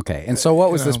nervous. Okay, and so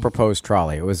what was this proposed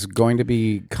trolley? It was going to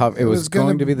be it was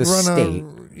going to be the state.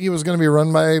 It was going to be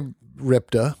run by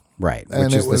RIPTA, right?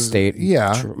 Which is the state,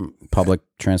 public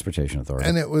transportation authority,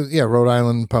 and it was Rhode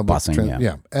Island Public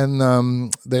Busing,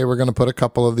 and they were going to put a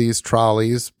couple of these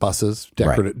trolleys, buses,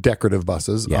 decorative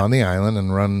buses on the island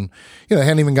and run. They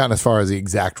hadn't even gotten as far as the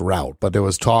exact route, but there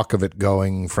was talk of it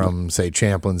going from, say,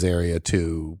 Champlin's area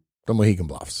to the Mohegan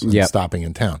Bluffs and stopping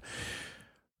in town.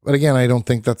 But again, I don't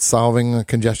think that's solving a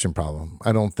congestion problem.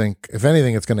 I don't think, if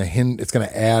anything, it's going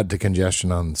to add to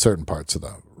congestion on certain parts of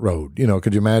the road.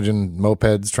 Could you imagine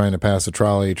mopeds trying to pass a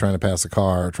trolley, trying to pass a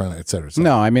car, et cetera, et cetera?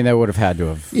 No, I mean, they would have had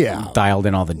to have dialed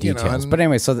in all the details. But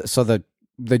anyway, so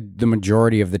the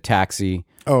majority of the taxi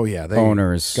they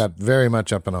owners got very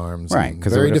much up in arms, right?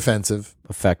 Because very defensive.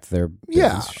 Affect their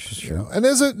business. And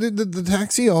there's the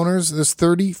taxi owners. There's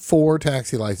 34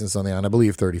 taxi licenses on the island, I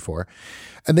believe 34,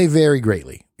 and they vary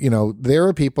greatly. There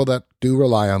are people that do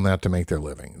rely on that to make their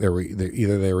living. They're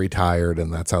either they're retired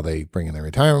and that's how they bring in their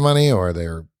retirement money, or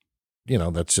they're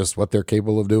that's just what they're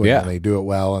capable of doing, and they do it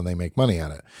well and they make money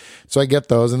at it. So I get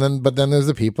those, but then there's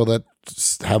the people that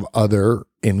have other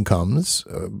incomes.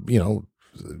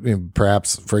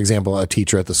 Perhaps, for example, a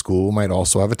teacher at the school might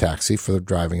also have a taxi for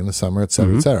driving in the summer, et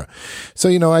cetera, et cetera. So,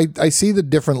 I see the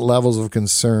different levels of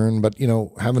concern, but,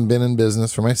 having been in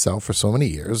business for myself for so many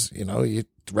years,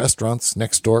 restaurants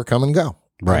next door come and go.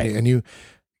 Right. And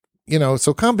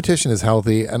so competition is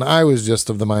healthy. And I was just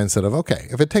of the mindset of, okay,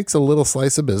 if it takes a little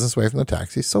slice of business away from the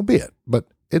taxi, so be it. But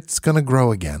it's going to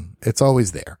grow again. It's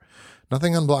always there.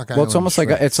 Nothing on Block Island. Well,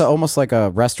 it's almost like a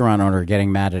restaurant owner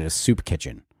getting mad at a soup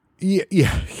kitchen. Yeah,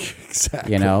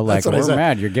 exactly. We're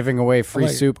mad. You're giving away free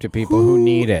soup to people who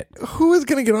need it. Who is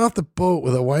going to get off the boat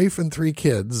with a wife and 3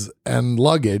 kids and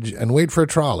luggage and wait for a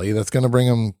trolley that's going to bring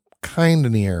them kind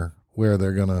of near where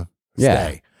they're going to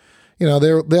stay?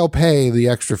 They'll pay the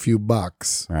extra few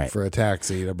bucks for a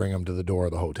taxi to bring them to the door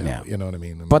of the hotel. Yeah. You know what I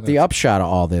mean? But the upshot of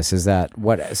all this is that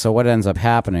what ends up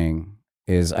happening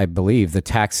is, I believe, the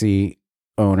taxi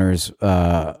owners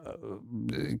kind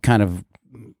of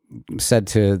said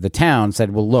to the town,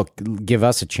 well, look, give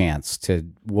us a chance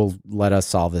we'll let us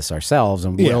solve this ourselves,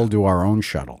 and we'll do our own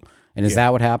shuttle. And is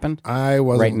that what happened? I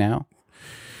wasn't right now.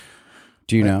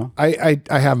 Do you know? I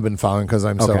haven't been following because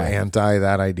I'm so anti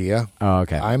that idea. Oh,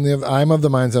 okay. I'm of the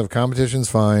mindset of competition's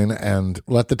fine and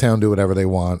let the town do whatever they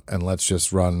want and let's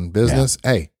just run business.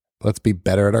 Yeah. Hey, let's be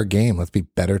better at our game. Let's be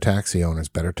better taxi owners,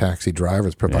 better taxi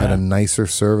drivers, provide Yeah. a nicer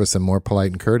service and more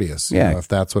polite and courteous. You Yeah. know, if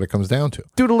that's what it comes down to.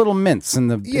 Do the little mints in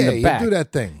the Yeah, back. you do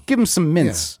that thing. Give them some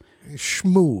mints.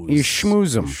 Schmooze. You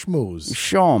schmooze them. Schmooze.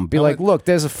 Show them. Be like, look,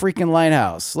 there's a freaking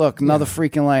lighthouse. Look, another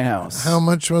freaking lighthouse. How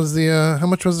much was the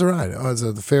ride? Oh,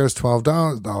 the fare is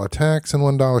 $12, $1 tax, and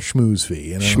 $1 schmooze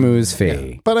fee. You know? Schmooze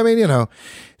fee. But I mean, you know,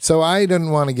 so I didn't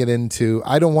want to get into.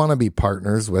 I don't want to be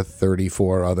partners with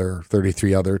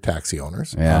 33 other taxi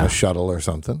owners Yeah. on a shuttle or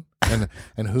something.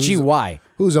 And who's Gee, why?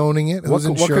 who's owning it? Who's What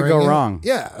could insuring go it? wrong?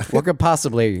 Yeah. What could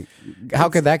possibly? How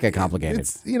could that get complicated?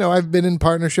 It's, you know, I've been in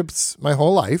partnerships my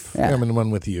whole life. Yeah. I'm in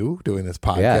one with you doing this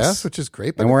podcast, Yes. which is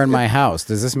great. But And we're in my house.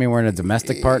 Does this mean we're in a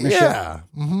domestic partnership? Yeah.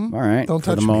 Mm-hmm. All right. Don't for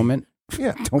touch the me. moment.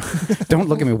 Yeah. Don't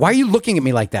look at me. Why are you looking at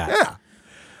me like that? Yeah.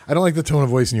 I don't like the tone of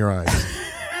voice in your eyes.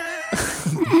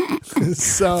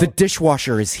 So The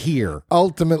dishwasher is here.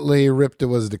 ultimately, RIPTA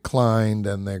was declined,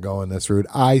 and they're going this route.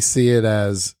 I see it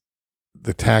as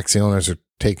the taxi owners are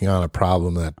taking on a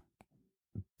problem that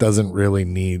doesn't really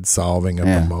need solving at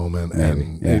Yeah, the moment, maybe,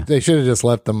 and yeah. they should have just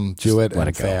let them do it Let and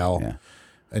it go. fail. Yeah.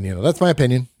 And you know, that's my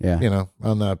opinion. Yeah. You know,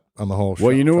 on the whole.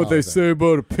 Well, you know what they trial say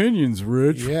about opinions,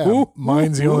 Rich. thing. Yeah, Ooh,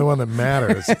 mine's the ooh, only ooh. one that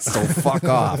matters. So fuck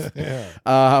off. Yeah.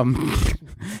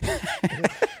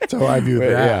 So I view that.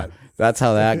 Yeah, that's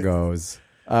how that goes.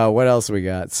 What else we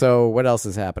got? So what else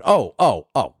has happened? Oh,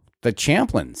 the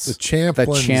Champlins. The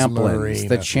Champlins Marina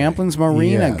The Champlins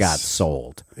Marina Yes. got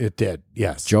sold. It did.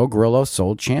 Yes. Joe Grillo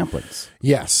sold Champlins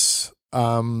Yes.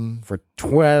 for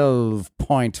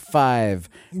 $12.5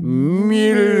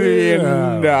 million.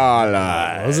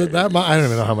 Was it that much? I don't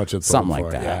even know how much it's Something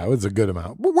like that. Yeah, it was a good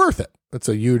amount. But worth it. It's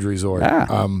a huge resort. Yeah.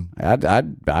 I would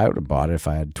have bought it if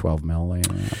I had 12 mil laying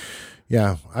around.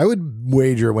 Yeah, I would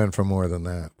wager it went for more than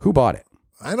that. Who bought it?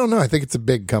 I don't know. I think it's a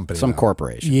big company. Some now.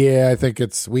 corporation. Yeah, I think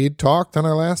it's. We talked on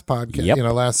our last podcast, Yep.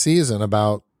 last season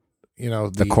about,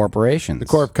 The corporations. the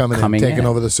corp coming in, taking in.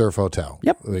 over the Surf Hotel.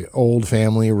 Yep. The old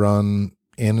family run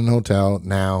inn and hotel.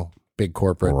 Now big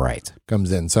corporate Right.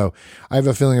 comes in. So I have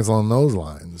a feeling it's along those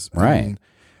lines. Right.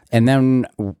 And then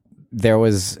there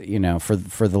was, for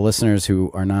the listeners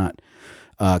who are not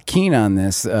keen on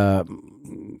this,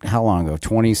 how long ago?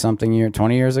 20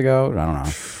 years ago? I don't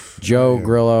know. Joe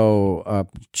Grillo,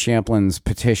 Champlin's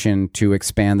petition to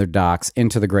expand their docks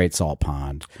into the Great Salt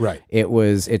Pond. Right.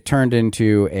 It turned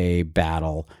into a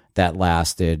battle that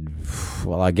lasted,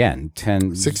 well, again,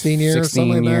 16 years, 16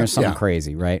 something like that? something Yeah.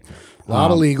 crazy, right? A lot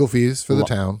of legal fees for the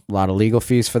town. A lot of legal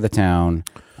fees for the town.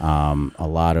 A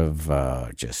lot of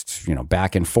just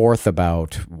back and forth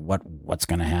about what's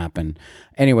going to happen.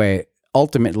 Anyway,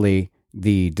 ultimately,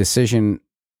 the decision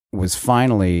was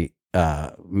finally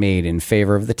made in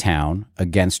favor of the town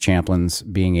against Champlin's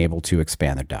being able to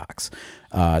expand their docks.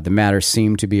 The matter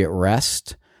seemed to be at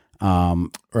rest.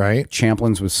 Right.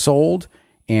 Champlin's was sold,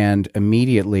 and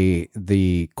immediately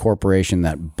the corporation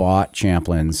that bought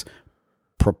Champlin's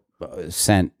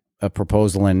sent a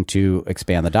proposal in to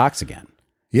expand the docks again.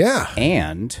 Yeah.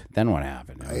 And then what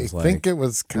happened? I think it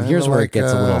was kind of here's where it like,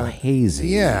 gets a little hazy.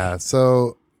 Yeah.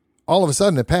 So all of a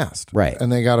sudden it passed. Right.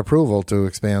 And they got approval to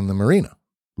expand the marina.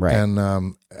 Right.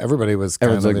 And everybody was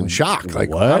kind Everyone's of like, in shock. Like,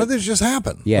 what? how did this just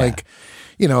happen? Yeah. Like,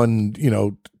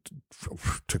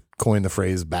 to coin the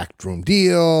phrase backroom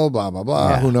deal, blah, blah, blah.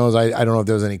 Yeah. Who knows? I don't know if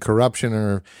there's any corruption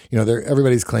or,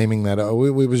 everybody's claiming that, it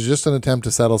was just an attempt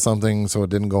to settle something so it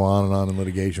didn't go on and on in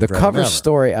litigation. The forever and cover ever.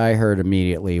 story I heard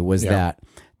immediately was that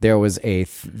there was a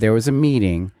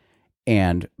meeting,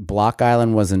 and Block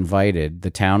Island was invited.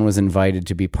 The town was invited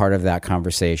to be part of that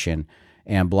conversation,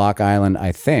 and Block Island,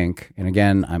 I think, and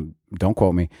again, don't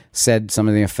quote me, said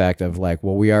something to the effect of like,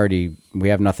 "Well, we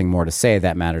have nothing more to say.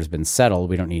 That matter's been settled.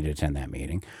 We don't need to attend that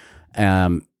meeting."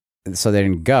 So they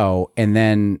didn't go, and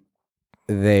then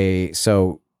the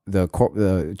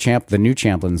new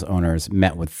Champlins owners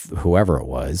met with whoever it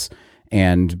was,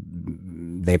 and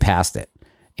they passed it,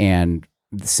 and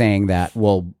saying that,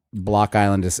 well, Block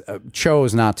Island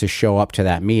chose not to show up to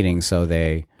that meeting, so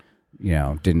they,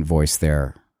 didn't voice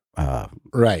their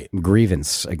Right.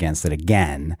 grievance against it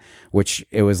again. Which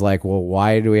it was like, well,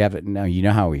 why do we have it? No, you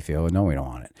know how we feel. No, we don't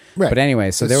want it. Right. But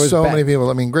anyway, so There's there was so many people.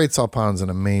 I mean, Great Salt Pond's an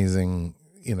amazing,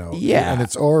 Yeah. and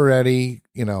it's already,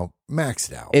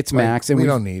 maxed out. It's maxed, and we we've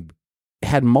don't need.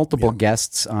 had multiple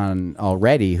guests on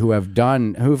already who have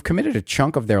committed a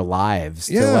chunk of their lives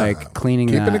to Yeah. like keeping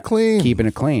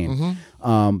it clean.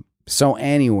 So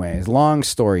anyways, long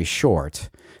story short,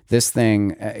 this thing,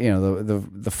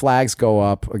 the flags go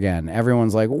up again.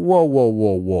 Everyone's like,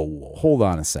 whoa, hold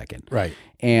on a second. Right.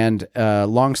 And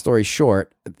long story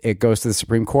short, it goes to the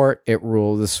Supreme Court.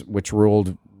 Which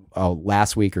ruled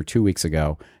last week or 2 weeks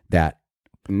ago that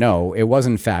no, it was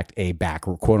in fact a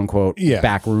quote unquote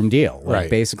backroom deal. Like, Right.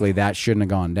 basically, that shouldn't have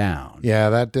gone down. Yeah,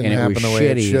 that didn't And it happen was the way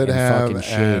it shitty should and have, fucking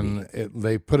shady. and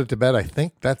they put it to bed. I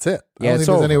think that's it. I Yeah, don't it's think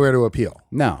there's over. anywhere to appeal.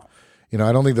 No. You know,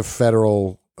 I don't think the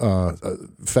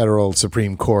federal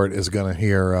Supreme Court is going to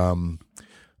hear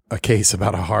a case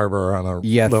about a harbor on a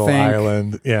You little think?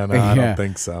 island. Yeah, no, I Yeah. don't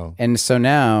think so. And so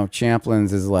now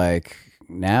Champlin's is like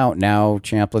now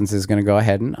Champlin's is going to go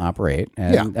ahead and operate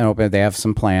and open. They have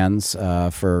some plans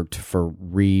for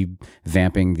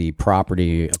revamping the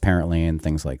property apparently and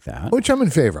things like that. Which I'm in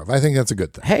favor of. I think that's a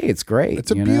good thing. Hey, it's great.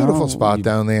 It's a you beautiful know? spot You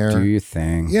down there. Do your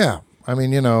thing. Yeah. I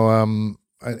mean, you know,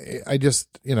 I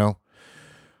just, you know,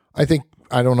 I think,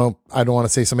 I don't know, I don't want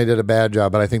to say somebody did a bad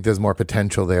job, but I think there's more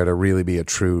potential there to really be a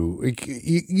true,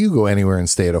 you go anywhere and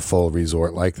stay at a full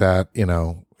resort like that, you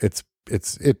know, it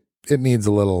needs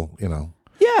a little, you know.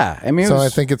 Yeah, I mean, So I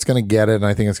think it's going to get it, and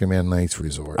I think it's going to be a nice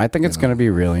resort. I think it's going to be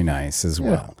really nice as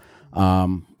well.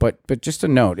 But just a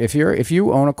note: if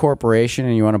you own a corporation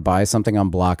and you want to buy something on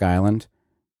Block Island,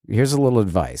 here's a little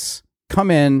advice: come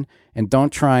in and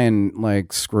don't try and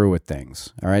like screw with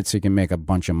things. All right, so you can make a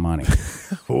bunch of money.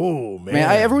 Oh man,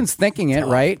 Everyone's thinking it,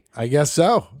 right? I guess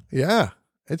so. Yeah,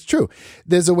 it's true.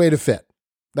 There's a way to fit.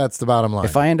 That's the bottom line.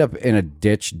 If I end up in a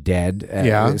ditch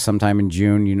dead, sometime in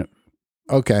June, you know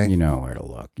where to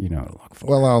look. You know where to look for.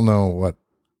 Well, I'll know what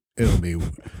it'll be.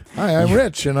 Hi, I'm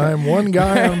Rich, and I'm one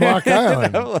guy on Block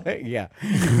Island. Yeah.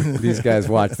 These guys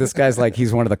watch. This guy's like,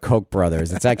 he's one of the Koch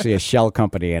brothers. It's actually a shell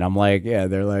company. And I'm like, yeah,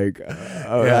 they're like,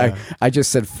 I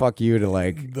just said, fuck you to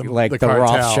the cartel.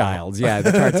 Rothschilds. Yeah,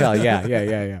 the cartel.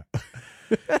 Yeah.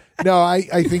 No,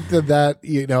 I think that,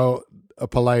 you know, a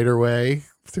politer way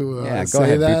to Go say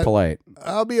ahead, that. be polite.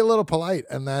 I'll be a little polite,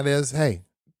 and that is, hey,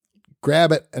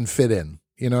 grab it and fit in.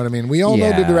 You know what I mean? We all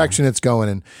know the Yeah. direction it's going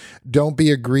in. Don't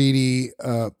be a greedy,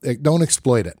 don't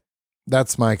exploit it.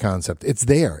 That's my concept. It's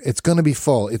there. It's going to be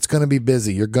full. It's going to be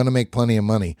busy. You're going to make plenty of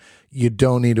money. You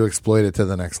don't need to exploit it to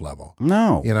the next level.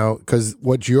 No. You know, because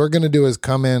what you're going to do is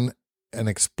come in and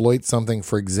exploit something.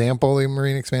 For example, the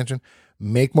marine expansion,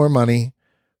 make more money,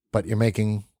 but you're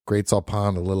making Great Salt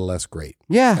Pond a little less great.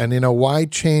 Yeah. And, you know, why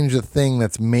change the thing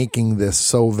that's making this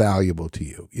so valuable to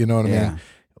you? You know what I mean?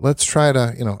 Let's try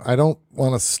to, you know, I don't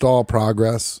want to stall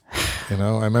progress. You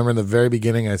know, I remember in the very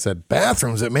beginning I said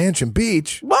bathrooms at Mansion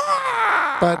Beach.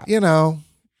 But, you know.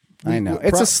 I know.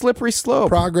 It's a slippery slope.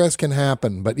 Progress can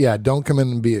happen. But yeah, don't come in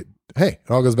and be, hey, it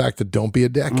all goes back to don't be a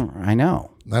dick. I know.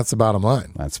 That's the bottom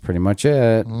line. That's pretty much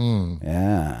it.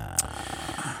 Yeah.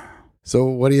 So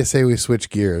what do you say we switch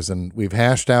gears? And we've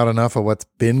hashed out enough of what's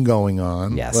been going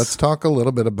on. Yes. Let's talk a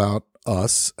little bit about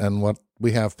us and what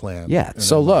we have planned. Yeah.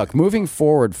 So look, moving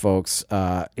forward, folks,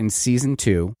 in season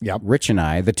 2, Rich and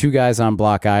I, the two guys on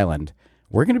Block Island,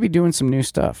 we're going to be doing some new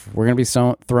stuff. We're going to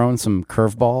be throwing some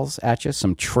curveballs at you,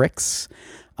 some tricks.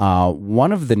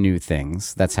 One of the new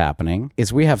things that's happening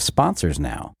is we have sponsors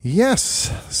now.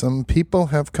 Yes, some people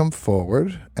have come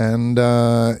forward and,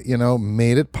 you know,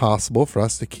 made it possible for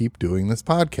us to keep doing this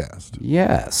podcast.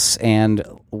 Yes. And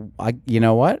you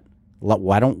know what?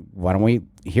 Why don't we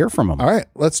hear from them? All right,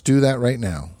 let's do that right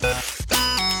now.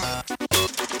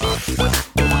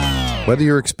 Whether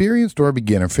you're experienced or a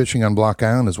beginner, fishing on Block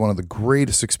Island is one of the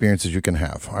greatest experiences you can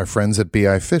have. Our friends at BI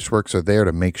Fishworks are there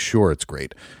to make sure it's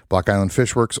great. Block Island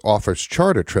Fishworks offers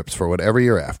charter trips for whatever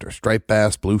you're after. Striped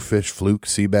bass, bluefish, fluke,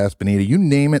 sea bass, bonita, you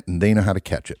name it, and they know how to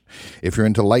catch it. If you're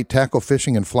into light tackle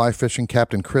fishing and fly fishing,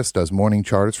 Captain Chris does morning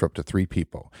charters for up to 3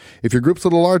 people. If your group's a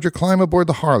little larger, climb aboard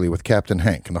the Harley with Captain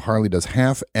Hank, and the Harley does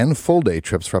half and full day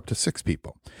trips for up to 6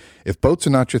 people. If boats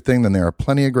are not your thing, then there are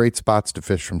plenty of great spots to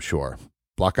fish from shore.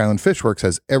 Block Island Fishworks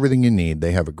has everything you need.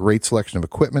 They have a great selection of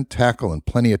equipment, tackle, and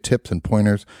plenty of tips and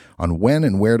pointers on when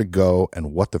and where to go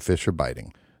and what the fish are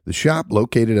biting. The shop,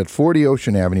 located at 40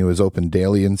 Ocean Avenue, is open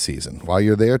daily in season. While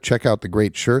you're there, check out the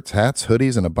great shirts, hats,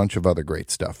 hoodies, and a bunch of other great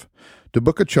stuff. To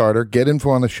book a charter, get info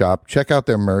on the shop, check out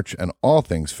their merch, and all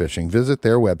things fishing, visit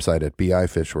their website at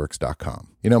bifishworks.com.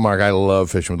 You know, Mark, I love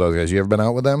fishing with those guys. You ever been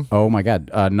out with them? Oh, my God.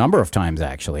 A number of times,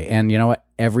 actually. And you know what?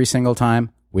 Every single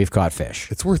time, we've caught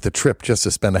fish. It's worth the trip just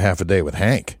to spend a half a day with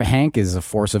Hank. Hank is a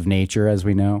force of nature, as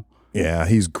we know. Yeah,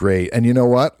 he's great. And you know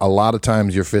what? A lot of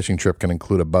times your fishing trip can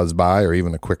include a buzz by or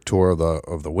even a quick tour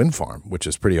of the wind farm, which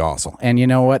is pretty awesome. And you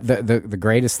know what? The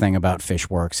greatest thing about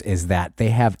Fishworks is that they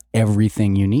have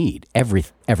everything you need.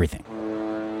 Everything.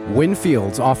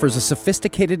 Winfields offers a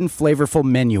sophisticated and flavorful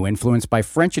menu influenced by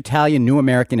French, Italian, New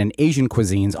American, and Asian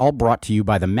cuisines, all brought to you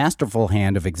by the masterful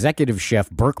hand of executive chef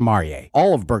Burke Marier.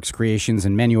 All of Burke's creations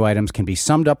and menu items can be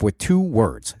summed up with 2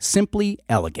 words: simply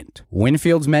elegant.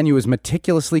 Winfield's menu is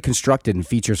meticulously constructed and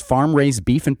features farm-raised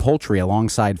beef and poultry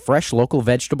alongside fresh local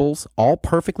vegetables, all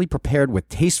perfectly prepared with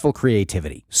tasteful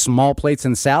creativity. Small plates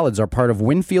and salads are part of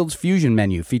Winfield's fusion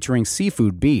menu featuring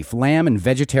seafood, beef, lamb, and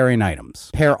vegetarian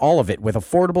items. Pair all of it with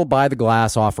affordable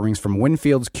by-the-glass offerings from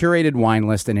Winfield's curated wine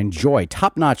list and enjoy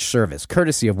top-notch service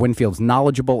courtesy of Winfield's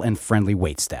knowledgeable and friendly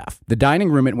waitstaff. The dining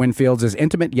room at Winfield's is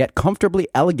intimate yet comfortably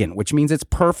elegant, which means it's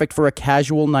perfect for a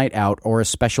casual night out or a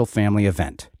special family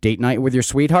event. Date night with your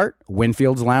sweetheart?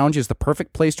 Winfield's Lounge is the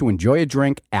perfect place to enjoy a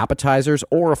drink, appetizers,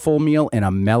 or a full meal in a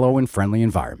mellow and friendly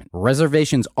environment.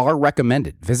 Reservations are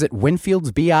recommended. Visit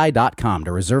winfieldsbi.com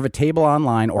to reserve a table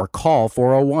online or call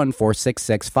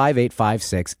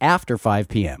 401-466-5856 after 5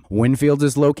 p.m. Winfields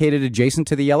is located adjacent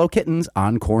to the Yellow Kittens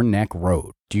on Corn Neck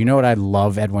Road. Do you know what I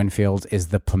love at Winfields is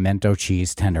the pimento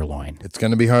cheese tenderloin. It's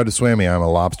going to be hard to sway me. I'm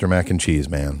a lobster mac and cheese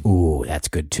man. Ooh, that's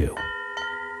good too.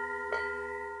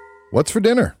 What's for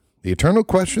dinner? The eternal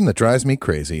question that drives me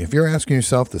crazy. If you're asking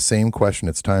yourself the same question,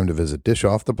 it's time to visit Dish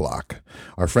Off the Block.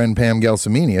 Our friend Pam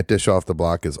Gelsomini at Dish Off the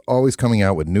Block is always coming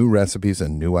out with new recipes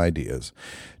and new ideas.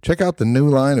 Check out the new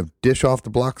line of Dish Off the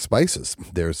Block spices.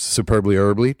 There's Superbly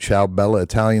Herbly, Ciao Bella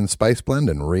Italian Spice Blend,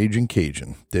 and Raging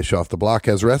Cajun. Dish Off the Block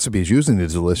has recipes using the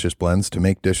delicious blends to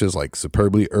make dishes like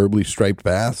Superbly Herbly Striped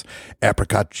Bass,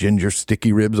 Apricot Ginger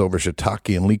Sticky Ribs over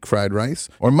shiitake and leek fried rice,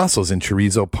 or mussels in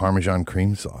chorizo Parmesan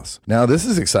cream sauce. Now, this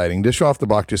is exciting. Dish Off the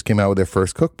Block just came out with their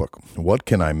first cookbook. What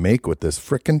can I make with this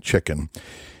frickin' chicken?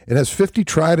 It has 50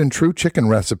 tried and true chicken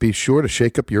recipes sure to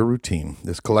shake up your routine.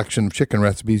 This collection of chicken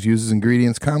recipes uses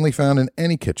ingredients commonly found in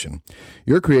any kitchen.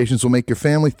 Your creations will make your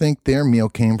family think their meal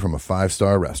came from a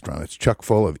 5-star restaurant. It's chock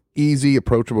full of easy,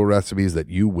 approachable recipes that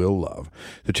you will love.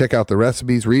 To check out the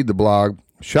recipes, read the blog,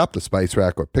 shop the spice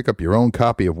rack, or pick up your own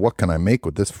copy of What Can I Make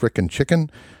with This Frickin'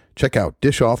 Chicken, check out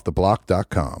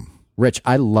dishofftheblock.com. Rich,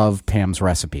 I love Pam's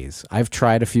recipes. I've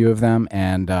tried a few of them,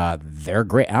 and they're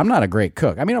great. I'm not a great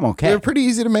cook. I mean, I'm okay. They're pretty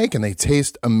easy to make, and they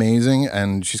taste amazing.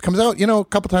 And she comes out, a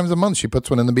couple times a month. She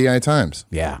puts one in the BI Times.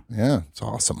 Yeah. Yeah, it's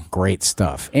awesome. Great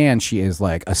stuff. And she is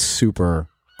like a super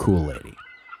cool lady.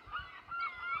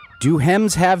 Do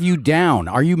hems have you down?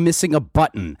 Are you missing a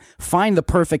button? Find the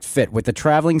perfect fit with the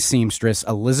traveling seamstress,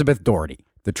 Elizabeth Doherty.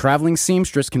 The traveling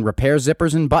seamstress can repair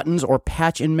zippers and buttons or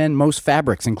patch and mend most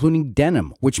fabrics, including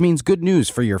denim, which means good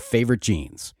news for your favorite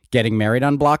jeans. Getting married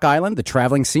on Block Island, the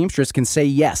traveling seamstress can say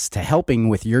yes to helping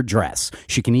with your dress.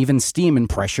 She can even steam and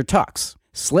press your tux.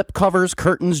 Slip covers,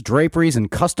 curtains, draperies,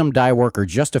 and custom dye work are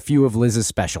just a few of Liz's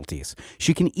specialties.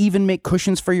 She can even make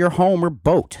cushions for your home or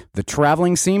boat. The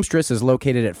Traveling Seamstress is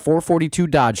located at 442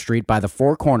 Dodge Street by the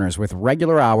Four Corners with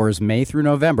regular hours May through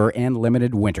November and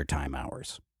limited wintertime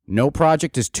hours. No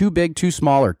project is too big, too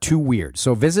small, or too weird.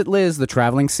 So visit Liz, the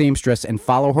Traveling Seamstress, and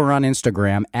follow her on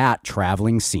Instagram at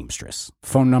Traveling Seamstress.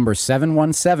 Phone number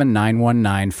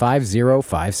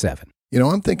 717-919-5057.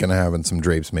 I'm thinking of having some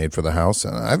drapes made for the house,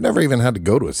 and I've never even had to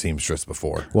go to a seamstress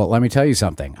before. Well, let me tell you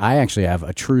something. I actually have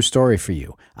a true story for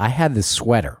you. I had this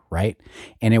sweater, right?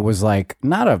 And it was like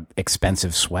not an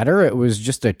expensive sweater. It was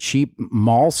just a cheap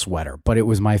mall sweater, but it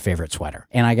was my favorite sweater.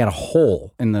 And I got a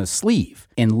hole in the sleeve,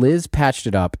 and Liz patched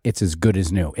it up. It's as good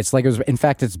as new. It's like it was. In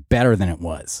fact, it's better than it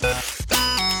was.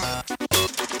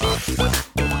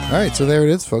 All right, so there it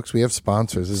is, folks. We have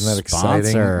sponsors. Isn't that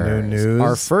exciting? New news.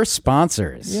 Our first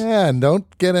sponsors. Yeah, and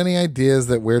don't get any ideas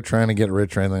that we're trying to get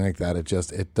rich or anything like that.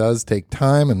 It does take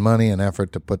time and money and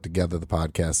effort to put together the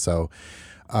podcast. So,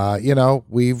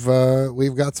 we've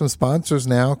got some sponsors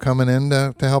now coming in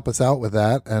to help us out with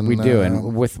that. And we do,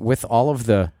 and with all of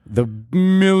the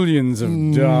millions of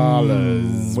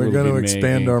dollars, we're going to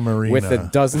expand our marina with the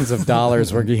dozens of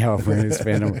dollars. We're going to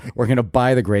expand them. We're going to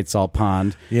buy the Great Salt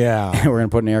Pond. Yeah, we're going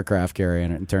to put an aircraft carrier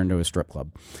in it and turn it into a strip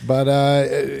club. But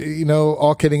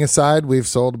all kidding aside, we've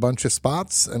sold a bunch of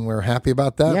spots, and we're happy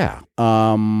about that. Yeah.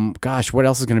 Gosh, what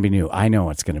else is going to be new? I know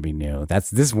what's going to be new.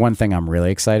 This is one thing I'm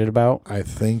really excited about. I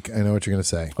think I know what you're going to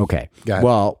say. Okay. Go ahead.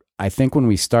 Well, I think when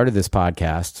we started this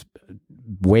podcast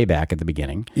way back at the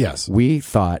beginning, yes, we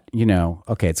thought,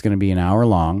 okay, it's going to be an hour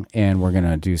long, and we're going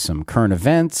to do some current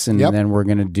events, and then we're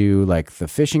going to do like the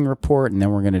fishing report, and then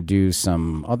we're going to do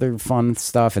some other fun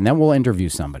stuff, and then we'll interview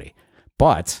somebody.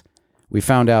 But we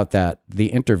found out that the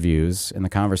interviews and the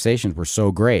conversations were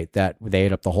so great that they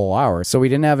ate up the whole hour. So we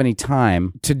didn't have any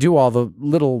time to do all the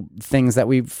little fun things that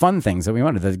we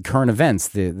wanted, the current events,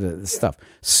 the stuff.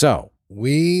 So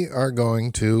we are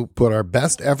going to put our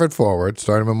best effort forward,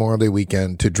 starting Memorial Day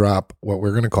weekend, to drop what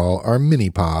we're going to call our mini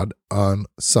pod on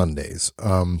Sundays.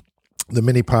 The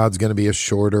mini pod's going to be a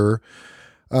shorter,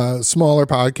 smaller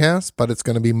podcast, but it's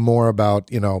going to be more about,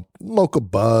 local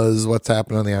buzz, what's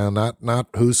happening on the island, not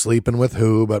who's sleeping with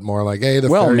who, but more like, hey,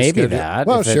 ferry maybe schedule. that.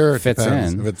 Well, if it sure, fits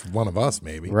depends. in. If it's one of us,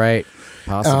 maybe. Right.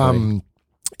 Possibly.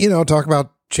 Talk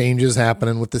about changes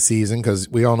happening with the season, because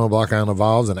we all know Block Island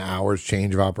evolves, and hours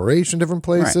change of operation different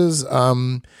places.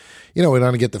 Right. We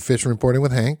want to get the fishing reporting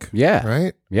with Hank. Yeah.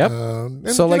 Right? Yep.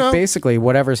 So basically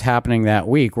whatever's happening that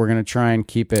week, we're going to try and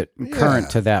keep it current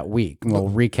to that week. We'll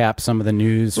recap some of the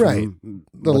news. Right.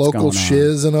 The local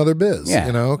shiz and other biz,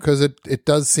 because it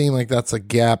does seem like that's a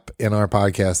gap in our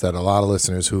podcast that a lot of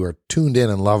listeners who are tuned in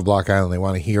and love Block Island, they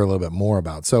want to hear a little bit more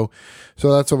about. So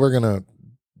that's what we're going to,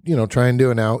 try and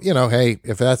do now. Hey,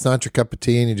 if that's not your cup of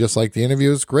tea and you just like the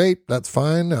interviews, great. That's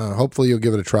fine. Hopefully you'll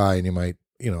give it a try and you might,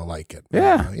 like it.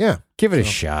 Yeah. Give it a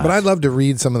shot. But I'd love to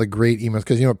read some of the great emails,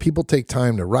 because, people take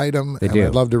time to write them. They do.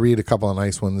 I'd love to read a couple of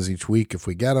nice ones each week if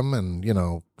we get them.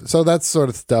 And, so that's sort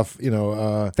of stuff,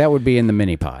 that would be in the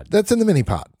mini pod. That's in the mini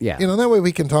pod. Yeah. That way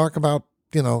we can talk about,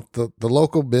 the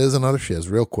local biz and other shiz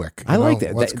real quick. I like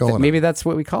that. What's going on. Maybe that's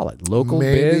what we call it.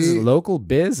 Local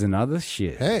biz and other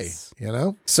shiz. Hey,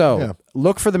 So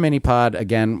look for the mini pod.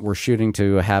 Again, we're shooting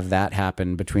to have that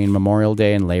happen between Memorial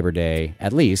Day and Labor Day,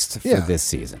 at least for this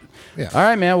season. Yeah. All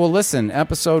right, man. Well, listen,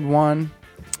 episode 1,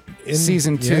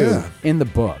 season 2 in the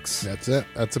books. That's it.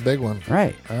 That's a big one.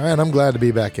 Right. All right. I'm glad to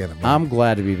be back in it, man. I'm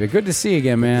glad to be back. Good to see you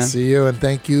again, man. See you, and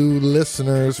thank you,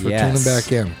 listeners, for tuning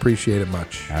back in. Appreciate it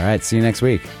much. All right. See you next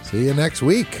week. See you next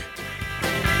week.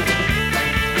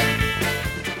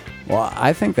 Well,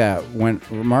 I think that went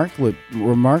remarkable.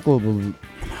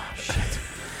 Shit.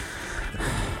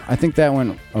 I think that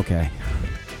went okay.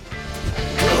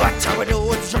 What shall we do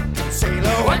with the drunken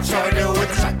sailor? What shall we do with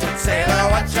the drunken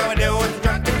sailor? What shall we do with the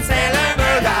drunken sailor?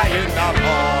 We'll die in the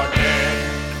morning.